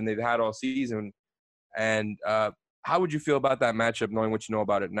identity than they've had all season. And how would you feel about that matchup, knowing what you know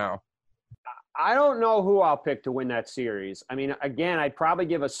about it now? I don't know who I'll pick to win that series. I mean, again, I'd probably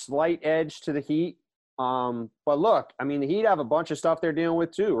give a slight edge to the Heat. But look, I mean, the Heat have a bunch of stuff they're dealing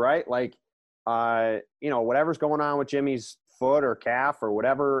with too, right? Like, whatever's going on with Jimmy's foot or calf or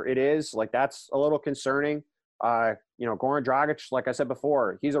whatever it is, like that's a little concerning. Goran Dragic, like I said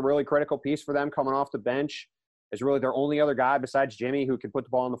before, he's a really critical piece for them coming off the bench. Is really their only other guy besides Jimmy who can put the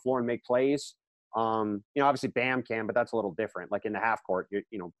ball on the floor and make plays. Obviously Bam can, but that's a little different. Like in the half court,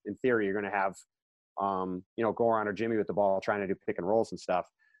 in theory, you're going to have, Goran or Jimmy with the ball trying to do pick and rolls and stuff.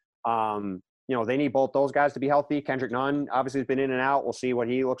 They need both those guys to be healthy. Kendrick Nunn obviously has been in and out. We'll see what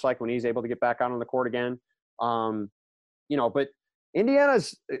he looks like when he's able to get back out on the court again. But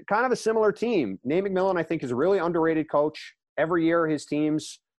Indiana's kind of a similar team. Nate McMillan, I think, is a really underrated coach. Every year his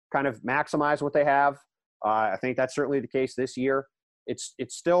teams kind of maximize what they have. I think that's certainly the case this year. It's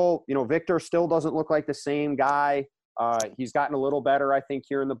still, Victor still doesn't look like the same guy. He's gotten a little better, I think,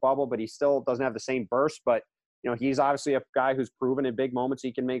 here in the bubble, but he still doesn't have the same burst. But, he's obviously a guy who's proven in big moments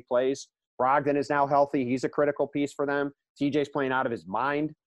he can make plays. Brogdon is now healthy. He's a critical piece for them. TJ's playing out of his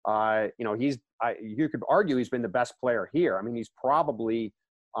mind. You could argue he's been the best player here. I mean, he's probably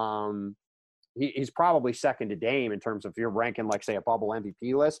second to Dame in terms of if you're ranking, like, say, a bubble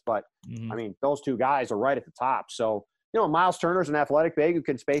MVP list. But, I mean, those two guys are right at the top. So, Miles Turner's an athletic big who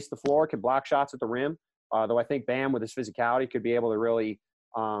can space the floor, can block shots at the rim. Though I think Bam, with his physicality, could be able to really,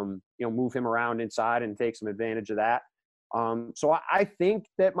 move him around inside and take some advantage of that. So I think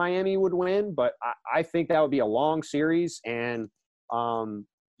that Miami would win, but I think that would be a long series. And,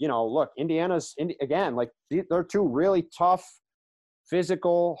 look, Indiana's, again, like they're two really tough,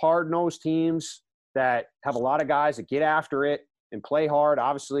 physical, hard-nosed teams. that have a lot of guys that get after it and play hard.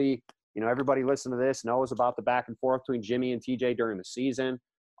 Obviously, everybody listening to this knows about the back and forth between Jimmy and TJ during the season.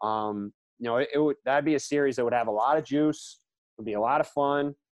 That'd be a series that would have a lot of juice. It would be a lot of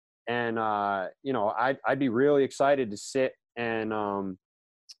fun. And, I'd be really excited to sit and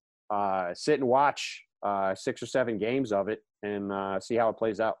watch 6 or 7 games of it and see how it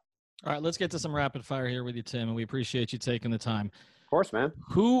plays out. All right, let's get to some rapid fire here with you, Tim, and we appreciate you taking the time. Of course, man.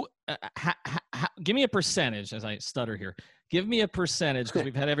 Give me a percentage, as I stutter here. Give me a percentage, because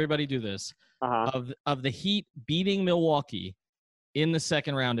we've had everybody do this, of the Heat beating Milwaukee in the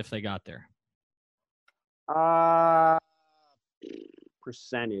second round if they got there.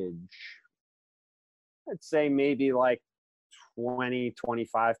 Percentage. I'd say maybe like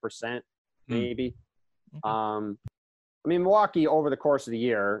 20-25%, maybe. Milwaukee over the course of the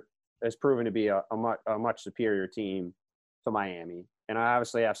year has proven to be a much superior team to Miami. And I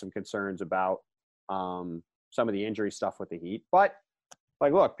obviously have some concerns about some of the injury stuff with the Heat. But,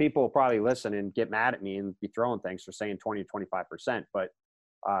 look, people will probably listen and get mad at me and be throwing things for saying 20 to 25%. But,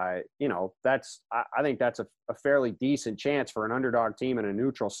 I think that's a fairly decent chance for an underdog team in a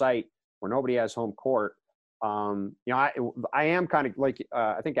neutral site where nobody has home court. I am kind of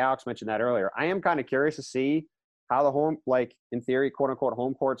I think Alex mentioned that earlier. I am kind of curious to see how the home, in theory, quote unquote,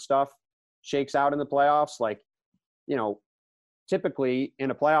 home court stuff shakes out in the playoffs. Typically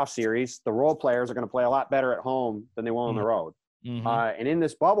in a playoff series, the role players are going to play a lot better at home than they will on the road. And in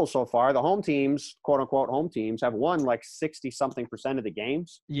this bubble so far, the home teams, quote unquote, home teams have won 60-something% of the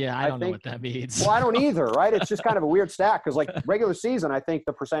games. Yeah, I don't know what that means. Well, I don't either, right? It's just kind of a weird stat because regular season, I think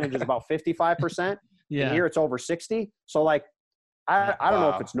the percentage is about 55%. Yeah. And here it's over 60. So I don't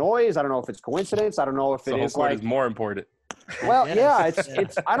know if it's noise. I don't know if it's coincidence. I don't know if it is is more important. Well, yeah,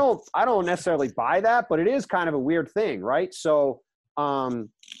 it's I don't necessarily buy that, but it is kind of a weird thing, right? So, I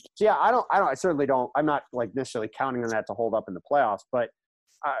certainly don't. I'm not necessarily counting on that to hold up in the playoffs. But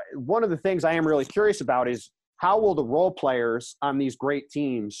one of the things I am really curious about is how will the role players on these great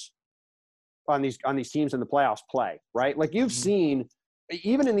teams, on these teams in the playoffs play, right? You've seen,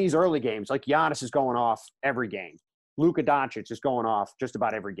 even in these early games, Giannis is going off every game. Luka Doncic is going off just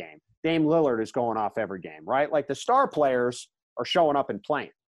about every game. Dame Lillard is going off every game, right? The star players are showing up and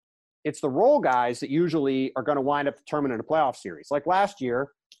playing. It's the role guys that usually are going to wind up determining a playoff series. Last year,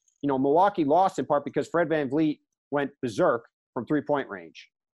 Milwaukee lost in part because Fred VanVleet went berserk from three-point range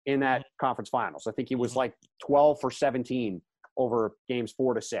in that conference finals. I think he was 12 for 17 over games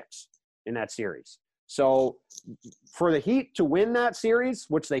 4 to 6 in that series. So for the Heat to win that series,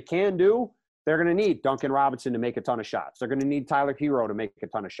 which they can do, they're going to need Duncan Robinson to make a ton of shots. They're going to need Tyler Hero to make a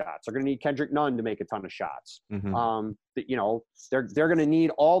ton of shots. They're going to need Kendrick Nunn to make a ton of shots. They're going to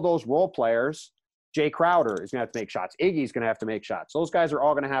need all those role players. Jay Crowder is going to have to make shots. Iggy's going to have to make shots. Those guys are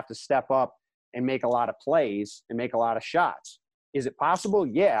all going to have to step up and make a lot of plays and make a lot of shots. Is it possible?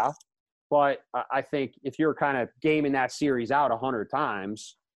 Yeah. But I think if you're kind of gaming that series out 100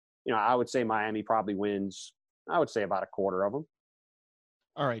 times, I would say Miami probably wins, I would say about a quarter of them.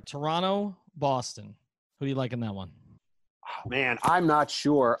 All right, Toronto, Boston. Who do you like in that one? Oh, man, I'm not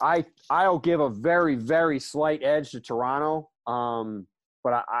sure. I'll give a very, very slight edge to Toronto.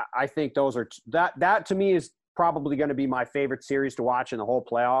 But I think those are that to me is probably going to be my favorite series to watch in the whole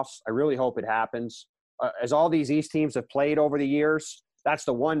playoffs. I really hope it happens. As all these East teams have played over the years, that's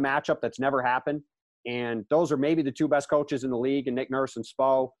the one matchup that's never happened. And those are maybe the two best coaches in the league, and Nick Nurse and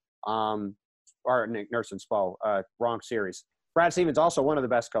Spo. Wrong series. Brad Stevens also one of the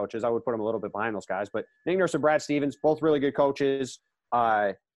best coaches. I would put him a little bit behind those guys, but Nick Nurse and Brad Stevens, both really good coaches.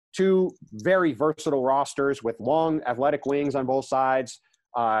 Two very versatile rosters with long athletic wings on both sides.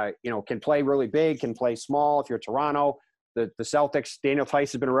 Can play really big, can play small. If you're Toronto, the Celtics, Daniel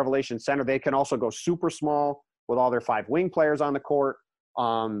Tice has been a revelation center. They can also go super small with all their 5 wing players on the court.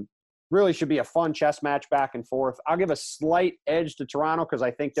 Really should be a fun chess match back and forth. I'll give a slight edge to Toronto because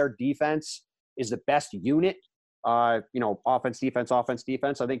I think their defense is the best unit. Offense, defense.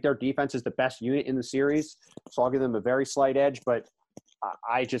 I think their defense is the best unit in the series. So I'll give them a very slight edge, but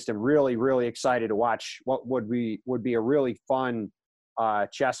I just am really, really excited to watch what would be a really fun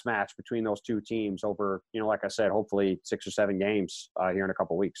chess match between those two teams over, like I said, hopefully 6 or 7 games here in a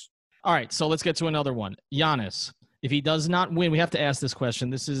couple of weeks. All right, so let's get to another one. Giannis, if he does not win, we have to ask this question.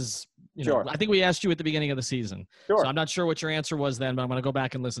 This is, sure. I think we asked you at the beginning of the season. Sure. So I'm not sure what your answer was then, but I'm going to go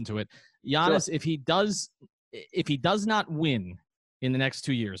back and listen to it. Giannis, sure. if he does not win in the next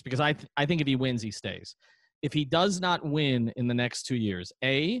 2 years, because I think if he wins, he stays. If he does not win in the next 2 years,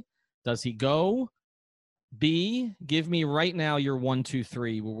 A, does he go? B, give me right now your 1, 2,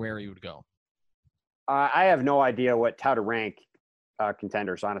 3 where he would go. I have no idea how to rank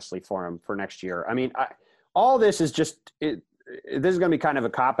contenders, honestly, for him for next year. I mean, all this is just this is going to be kind of a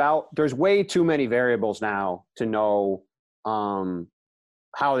cop out. There's way too many variables now to know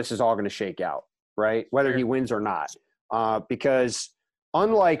how this is all going to shake out, right? Whether he wins or not, because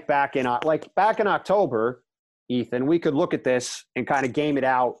unlike back in October, Ethan, we could look at this and kind of game it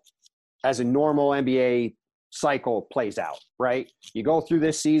out as a normal NBA cycle plays out, right? You go through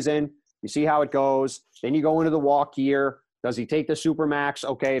this season, you see how it goes, then you go into the walk year. Does he take the Supermax?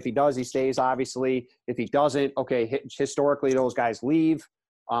 Okay, if he does, he stays, obviously. If he doesn't, okay, historically those guys leave.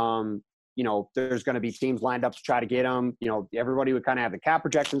 There's going to be teams lined up to try to get him. Everybody would kind of have the cap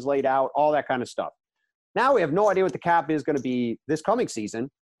projections laid out, all that kind of stuff. Now we have no idea what the cap is going to be this coming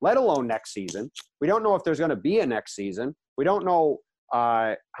season, let alone next season. We don't know if there's going to be a next season. We don't know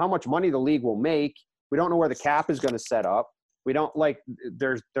how much money the league will make. We don't know where the cap is going to set up. We don't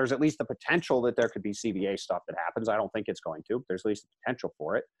there's at least the potential that there could be CBA stuff that happens. I don't think it's going to. There's at least the potential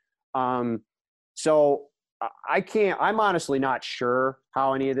for it. So I'm honestly not sure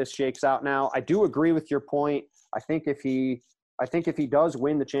how any of this shakes out now. I do agree with your point. I think if he does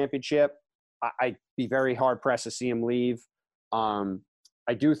win the championship, I'd be very hard pressed to see him leave.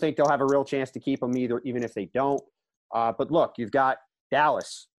 I do think they'll have a real chance to keep him even if they don't. But look, you've got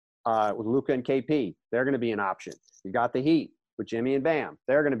Dallas with Luka and KP. They're going to be an option. You've got the Heat with Jimmy and Bam.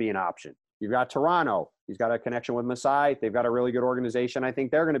 They're going to be an option. You've got Toronto. He's got a connection with Masai. They've got a really good organization. I think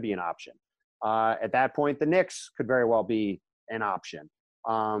they're going to be an option. At that point, the Knicks could very well be an option.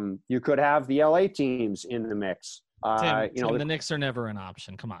 You could have the LA teams in the mix. Tim, the Knicks are never an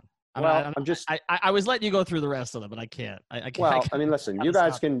option. Come on. I was letting you go through the rest of them, but I can't. Listen, you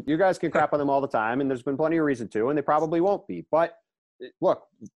guys can crap on them all the time, and there's been plenty of reason to, and they probably won't be. But look,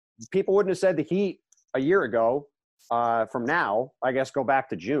 people wouldn't have said the Heat a year ago. From now, I guess go back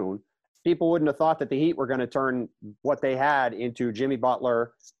to June. People wouldn't have thought that the Heat were going to turn what they had into Jimmy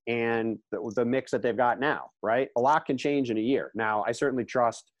Butler and the mix that they've got now, right? A lot can change in a year. Now, I certainly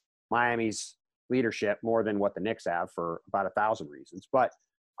trust Miami's leadership more than what the Knicks have for about 1,000 reasons. But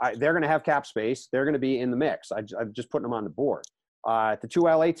they're going to have cap space. They're going to be in the mix. I'm just putting them on the board. The two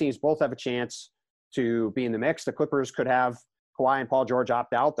LA teams both have a chance to be in the mix. The Clippers could have Kawhi and Paul George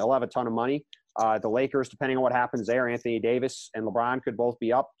opt out. They'll have a ton of money. The Lakers, depending on what happens there, Anthony Davis and LeBron could both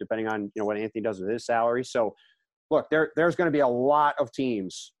be up, depending on what Anthony does with his salary. So, look, there's going to be a lot of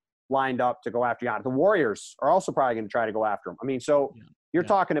teams lined up to go after Giannis. The Warriors are also probably going to try to go after him. I mean, so you're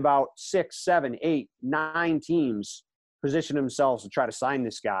talking about 6, 7, 8, 9 teams position themselves to try to sign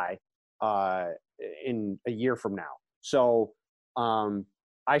this guy in a year from now. So,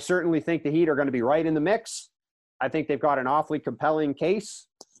 I certainly think the Heat are going to be right in the mix. I think they've got an awfully compelling case.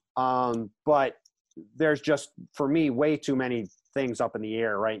 But there's just, for me, way too many things up in the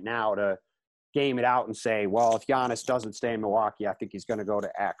air right now to game it out and say, well, if Giannis doesn't stay in Milwaukee, I think he's going to go to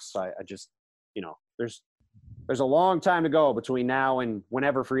X. I just, there's a long time to go between now and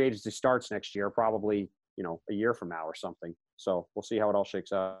whenever free agency starts next year, probably, a year from now or something. So we'll see how it all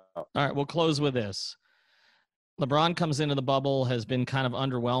shakes out. All right, we'll close with this. LeBron comes into the bubble, has been kind of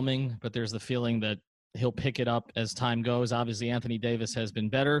underwhelming, but there's the feeling that he'll pick it up as time goes. Obviously, Anthony Davis has been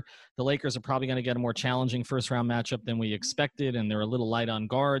better. The Lakers are probably going to get a more challenging first-round matchup than we expected, and they're a little light on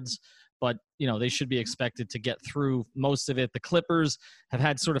guards. But, they should be expected to get through most of it. The Clippers have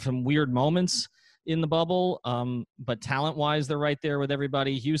had sort of some weird moments in the bubble, but talent-wise, they're right there with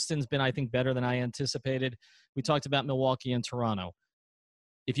everybody. Houston's been, I think, better than I anticipated. We talked about Milwaukee and Toronto.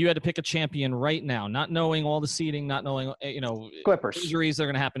 If you had to pick a champion right now, not knowing all the seeding, not knowing, Clippers. Injuries are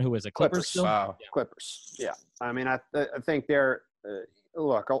going to happen, who is it? Clippers still? Wow. Yeah. Clippers. Yeah. I mean, I think they're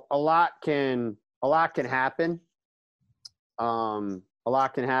look, a lot can happen. A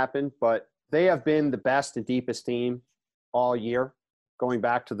lot can happen, but they have been the best and deepest team all year, going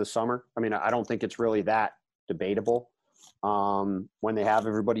back to the summer. I mean, I don't think it's really that debatable when they have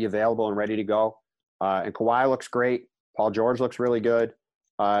everybody available and ready to go. And Kawhi looks great. Paul George looks really good.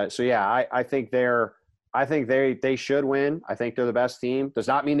 So yeah, I think they should win. I think they're the best team. Does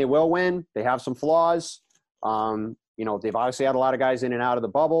not mean they will win. They have some flaws. They've obviously had a lot of guys in and out of the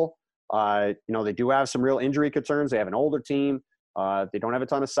bubble. They do have some real injury concerns. They have an older team. They don't have a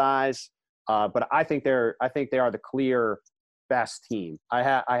ton of size. But I think they are the clear best team. I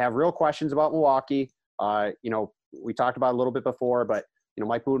have real questions about Milwaukee. We talked about it a little bit before, but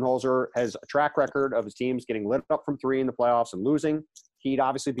Mike Budenholzer has a track record of his teams getting lit up from 3 in the playoffs and losing. He'd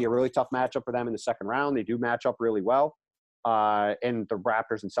obviously be a really tough matchup for them in the second round. They do match up really well. And the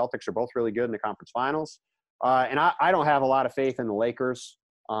Raptors and Celtics are both really good in the conference finals. And I don't have a lot of faith in the Lakers.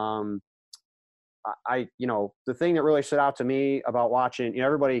 The thing that really stood out to me about watching,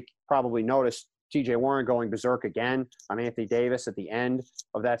 everybody probably noticed TJ Warren going berserk again on Anthony Davis at the end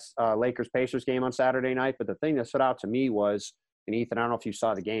of that Lakers-Pacers game on Saturday night. But the thing that stood out to me was, and Ethan, I don't know if you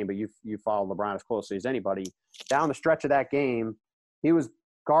saw the game, but you followed LeBron as closely as anybody. Down the stretch of that game, he was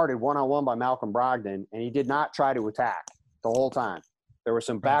guarded one-on-one by Malcolm Brogdon, and he did not try to attack the whole time. There were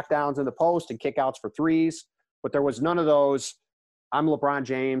some back downs in the post and kickouts for threes, but there was none of those, I'm LeBron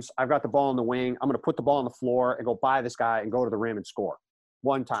James, I've got the ball in the wing, I'm going to put the ball on the floor and go by this guy and go to the rim and score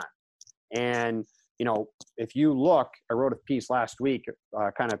one time. And, you know, if you look, I wrote a piece last week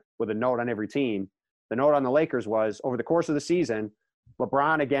kind of with a note on every team. The note on the Lakers was, over the course of the season,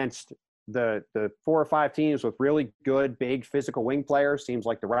 LeBron against the 4 or 5 teams with really good, big physical wing players, teams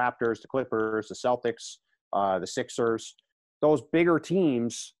like the Raptors, the Clippers, the Celtics, the Sixers, those bigger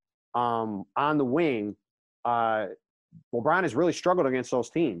teams on the wing, LeBron has really struggled against those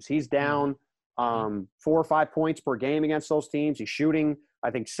teams. He's down 4 or 5 points per game against those teams. He's shooting,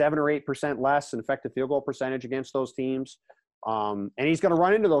 I think, 7 or 8% less in effective field goal percentage against those teams. And he's going to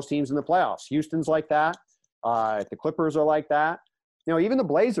run into those teams in the playoffs. Houston's like that. The Clippers are like that. You know, even the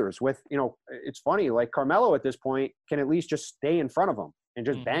Blazers with, you know, it's funny, like Carmelo at this point can at least just stay in front of him and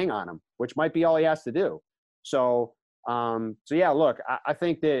just bang on him, which might be all he has to do. So yeah, look, I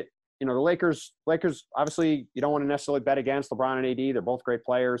think that, you know, the Lakers, obviously you don't want to necessarily bet against LeBron and AD. They're both great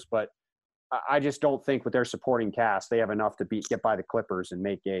players, but I just don't think with their supporting cast, they have enough to get by the Clippers and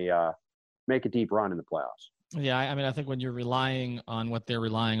make a deep run in the playoffs. Yeah, I mean, I think when you're relying on what they're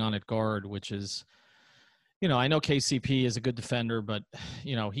relying on at guard, which is, you know, I know KCP is a good defender, but,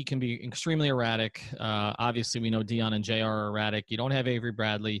 you know, he can be extremely erratic. Obviously, we know Dion and JR are erratic. You don't have Avery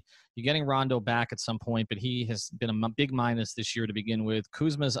Bradley. You're getting Rondo back at some point, but he has been a big minus this year to begin with.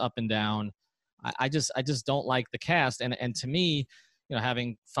 Kuzma's up and down. I just don't like the cast. And to me, you know,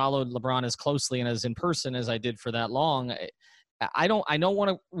 having followed LeBron as closely and as in person as I did for that long, I don't want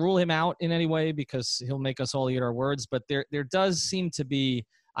to rule him out in any way because he'll make us all eat our words, but there does seem to be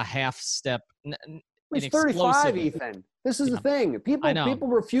a half step. He's 35, Ethan. This is the thing. People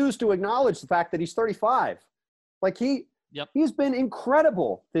refuse to acknowledge the fact that he's 35. Like he's been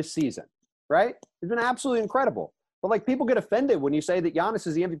incredible this season, right? He's been absolutely incredible. But like people get offended when you say that Giannis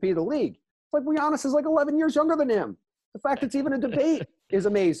is the MVP of the league. It's like, well, Giannis is like 11 years younger than him. The fact it's even a debate is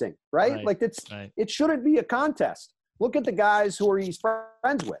amazing, right? Like it shouldn't be a contest. Look at the guys who he's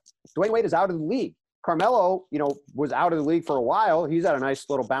friends with. Dwayne Wade is out of the league. Carmelo, you know, was out of the league for a while. He's had a nice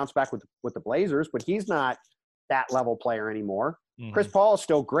little bounce back with the Blazers, but he's not that level player anymore. Mm-hmm. Chris Paul is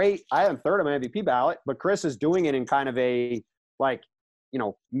still great. I am third on my MVP ballot, but Chris is doing it in kind of a, like, you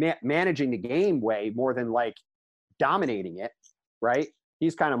know, managing the game way more than like dominating it, right?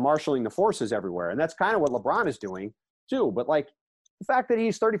 He's kind of marshaling the forces everywhere. And that's kind of what LeBron is doing too. But like the fact that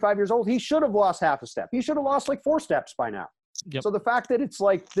he's 35 years old, he should have lost half a step. He should have lost like 4 steps by now. Yep. So the fact that it's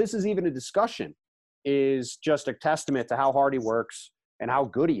like this is even a discussion is just a testament to how hard he works and how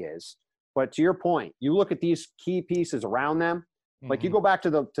good he is. But to your point, you look at these key pieces around them. Like you go back to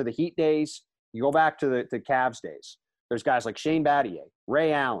the Heat days, you go back to the Cavs days. There's guys like Shane Battier,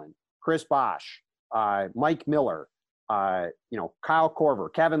 Ray Allen, Chris Bosh, Mike Miller, you know, Kyle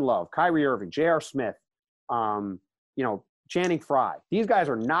Korver, Kevin Love, Kyrie Irving, J.R. Smith, you know, Channing Frye. These guys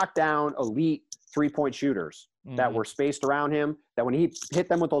are knockdown, elite three-point shooters that were spaced around him, that when he hit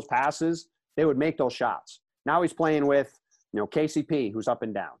them with those passes, they would make those shots. Now he's playing with, you know, KCP, who's up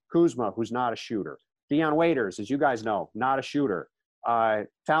and down. Kuzma, who's not a shooter. Dion Waiters, as you guys know, not a shooter. Town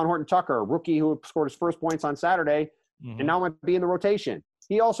Horton Tucker, a rookie who scored his first points on Saturday and now might be in the rotation.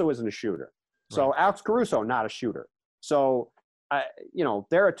 He also isn't a shooter. So Alex Caruso, not a shooter. So, you know,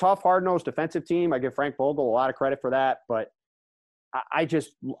 they're a tough, hard-nosed defensive team. I give Frank Vogel a lot of credit for that. But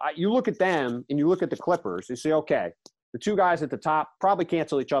you look at them and you look at the Clippers, you say, okay, the 2 guys at the top probably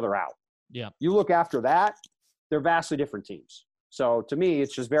cancel each other out. Yeah. You look after that, they're vastly different teams. So to me,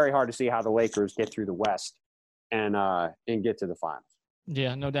 it's just very hard to see how the Lakers get through the West and get to the finals.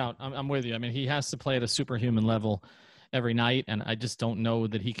 Yeah, no doubt. I'm with you. I mean, he has to play at a superhuman level every night, and I just don't know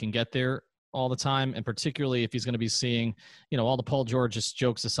that he can get there all the time, and particularly if he's going to be seeing, you know, all the Paul George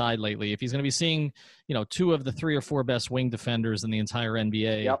jokes aside lately, if he's going to be seeing, you know, 2 of the 3 or 4 best wing defenders in the entire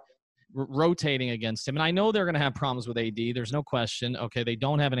NBA rotating against him. And I know they're going to have problems with AD. There's no question. Okay, they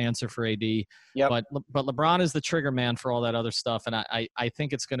don't have an answer for AD. Yep. But LeBron is the trigger man for all that other stuff, and I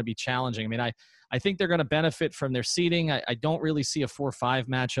think it's going to be challenging. I mean, I think they're going to benefit from their seeding. I don't really see a 4-5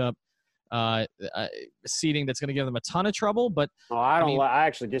 matchup seeding that's going to give them a ton of trouble. But I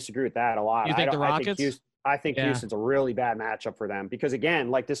actually disagree with that a lot. You think the Rockets? I think Houston's a really bad matchup for them because, again,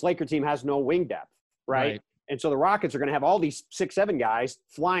 like this Laker team has no wing depth, right? And so the Rockets are going to have all these 6-7 guys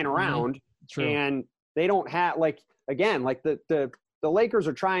flying around, and they don't have, like, again, like the the Lakers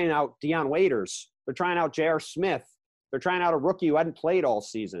are trying out Deion Waiters. They're trying out J.R. Smith. They're trying out a rookie who hadn't played all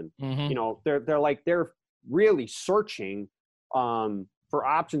season. You know, they're really searching for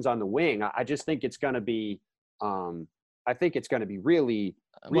options on the wing. I just think it's going to be really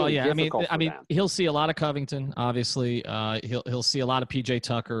Well, yeah, difficult I mean, them. he'll see a lot of Covington. Obviously, he'll see a lot of PJ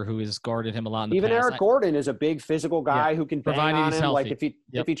Tucker, who has guarded him a lot in the Even past. Eric Gordon is a big physical guy who can bang provided on he's him. healthy. Like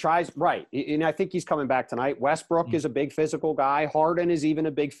if he tries, right. And I think he's coming back tonight. Westbrook is a big physical guy. Harden is even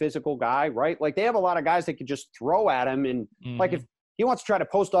a big physical guy, right? Like they have a lot of guys that can just throw at him. And like if he wants to try to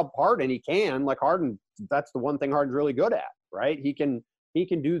post up Harden, he can. Like Harden, that's the one thing Harden's really good at, right? He can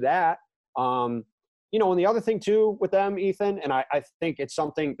do that. You know, and the other thing too with them, Ethan, and I think it's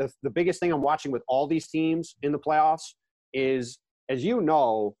something, the biggest thing I'm watching with all these teams in the playoffs is, as you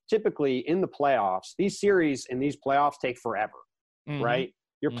know, typically in the playoffs, these series and these playoffs take forever, right?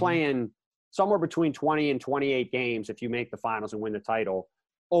 You're playing somewhere between 20 and 28 games if you make the finals and win the title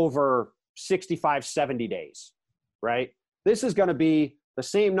over 65, 70 days, right? This is going to be the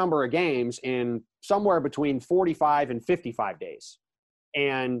same number of games in somewhere between 45 and 55 days.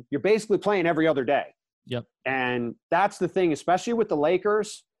 And you're basically playing every other day. Yep. And that's the thing, especially with the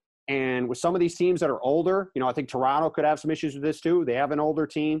Lakers and with some of these teams that are older. You know, I think Toronto could have some issues with this too. They have an older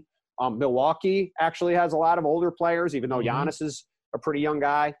team. Milwaukee actually has a lot of older players, even though Giannis is a pretty young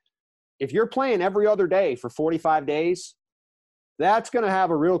guy. If you're playing every other day for 45 days, that's going to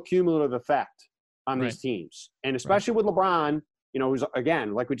have a real cumulative effect on these teams. And especially with LeBron, you know, who's,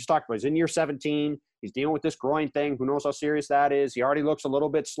 again, like we just talked about, he's in year 17. He's dealing with this groin thing. Who knows how serious that is? He already looks a little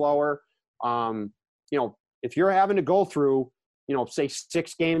bit slower. You know, if you're having to go through, you know, say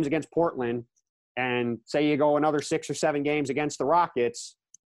 6 games against Portland and say you go another 6 or 7 games against the Rockets,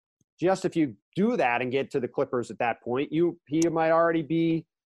 just if you do that and get to the Clippers at that point, he might already be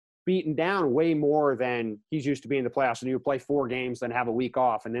beaten down way more than he's used to be in the playoffs. And he would play 4 games, then have a week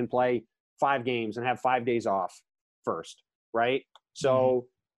off, and then play 5 games and have 5 days off first, right? So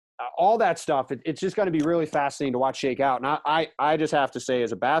all that stuff, it's just going to be really fascinating to watch shake out. And I just have to say,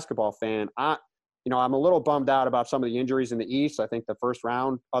 as a basketball fan, I'm a little bummed out about some of the injuries in the East. I think the first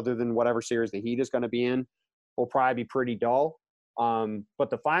round, other than whatever series the Heat is going to be in, will probably be pretty dull. But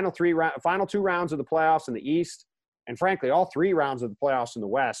the final 2 rounds of the playoffs in the East, and frankly, all 3 rounds of the playoffs in the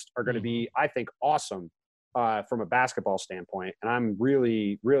West are going to be, I think, awesome from a basketball standpoint. And I'm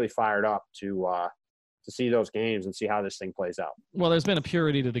really, really fired up to see those games and see how this thing plays out. Well, there's been a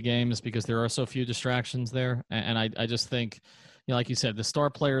purity to the games because there are so few distractions there. And I just think, you know, like you said, the star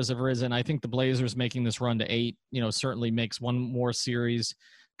players have risen. I think the Blazers making this run to 8, you know, certainly makes one more series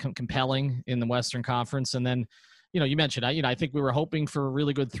compelling in the Western Conference. And then, you know, you mentioned, I think we were hoping for a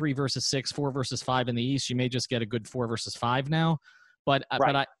really good 3 versus 6, 4 versus 5 in the East. You may just get a good 4 versus 5 now, but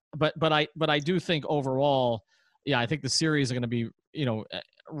I do think overall, yeah, I think the series are going to be, you know,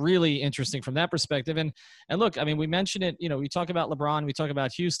 really interesting from that perspective. And look, I mean, we mentioned it, you know, we talk about LeBron, we talk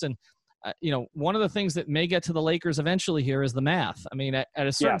about Houston. You know, one of the things that may get to the Lakers eventually here is the math. I mean, at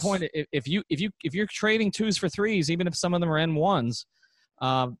a certain point, if you're trading 2s for 3s, even if some of them are N1s,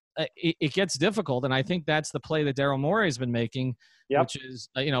 it gets difficult. And I think that's the play that Daryl Morey has been making, which is,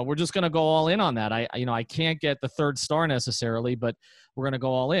 you know, we're just going to go all in on that. I can't get the 3rd star necessarily, but we're going to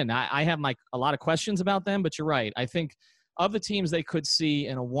go all in. I have a lot of questions about them, but you're right. I think of the teams they could see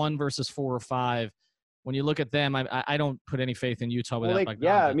in a 1 versus 4 or 5, when you look at them, I don't put any faith in Utah with that.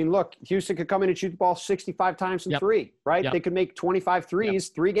 I mean, look, Houston could come in and shoot the ball 65 times from 3, right? They could make 25 threes,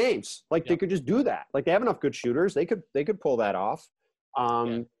 3 games. Like they could just do that. Like they have enough good shooters. They could pull that off.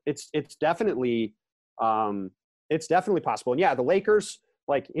 It's definitely possible. And yeah, the Lakers,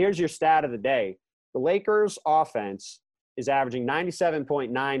 like here's your stat of the day. The Lakers offense is averaging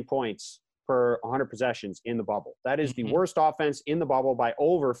 97.9 points per 100 possessions in the bubble. That is the worst offense in the bubble by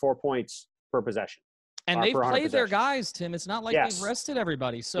over 4 points per possession. And they've played their guys, Tim. It's not like they've rested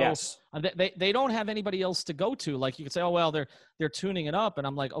everybody. So they don't have anybody else to go to. Like you could say, oh, well, they're tuning it up. And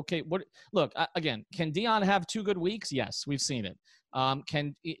I'm like, okay, look, again, can Deion have 2 good weeks? Yes, we've seen it.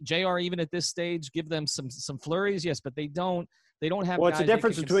 Can JR even at this stage give them some flurries? Yes, but they don't have. Well, it's a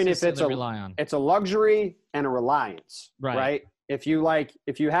difference between if it's a luxury and a reliance, right? If you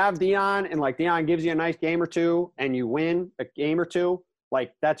have Deion and like Deion gives you a nice game or 2 and you win a game or 2,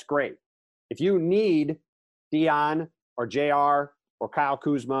 like that's great. If you need Deion or JR or Kyle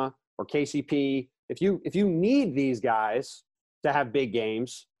Kuzma or KCP, if you need these guys to have big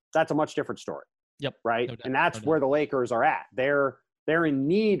games, that's a much different story. Yep. Right. No doubt, and that's where the Lakers are at. They're in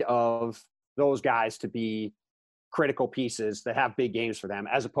need of those guys to be critical pieces that have big games for them,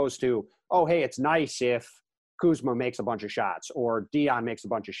 as opposed to, oh, hey, it's nice if Kuzma makes a bunch of shots or Deion makes a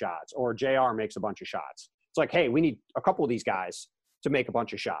bunch of shots or JR makes a bunch of shots. It's like, hey, we need a couple of these guys to make a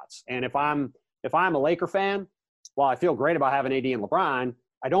bunch of shots. And if I'm a Laker fan, while I feel great about having AD and LeBron,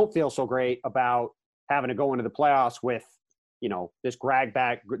 I don't feel so great about having to go into the playoffs with, this grab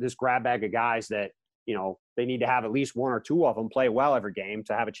bag of guys that, they need to have at least one or two of them play well every game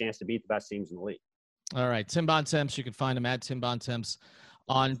to have a chance to beat the best teams in the league. All right. Tim Bontemps, you can find him at Tim Bontemps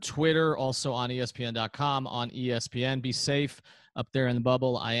on Twitter, also on ESPN.com, on ESPN. Be safe up there in the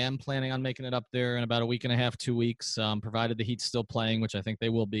bubble. I am planning on making it up there in about a week and a half, 2 weeks, provided the Heat's still playing, which I think they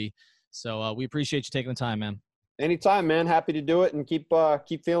will be. So we appreciate you taking the time, man. Anytime, man. Happy to do it and keep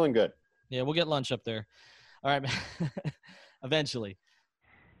feeling good. Yeah, we'll get lunch up there. All right, man. Eventually.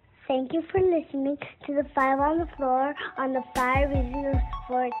 Thank you for listening to the Five on the Floor on the 5 Reasons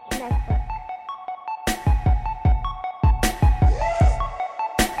Sports Network.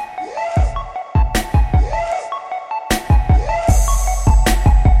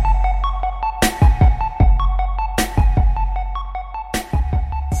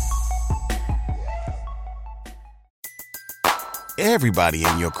 Everybody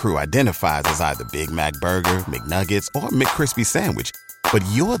in your crew identifies as either Big Mac Burger, McNuggets, or McCrispy Sandwich. But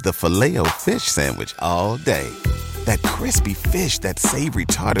you're the Filet-O-Fish Sandwich all day. That crispy fish, that savory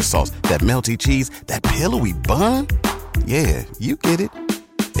tartar sauce, that melty cheese, that pillowy bun. Yeah, you get it.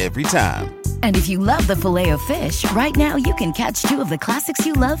 Every time. And if you love the Filet-O-Fish, right now you can catch 2 of the classics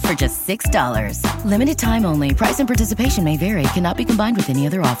you love for just $6. Limited time only. Price and participation may vary. Cannot be combined with any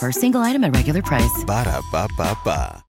other offer. Single item at regular price. Ba-da-ba-ba-ba.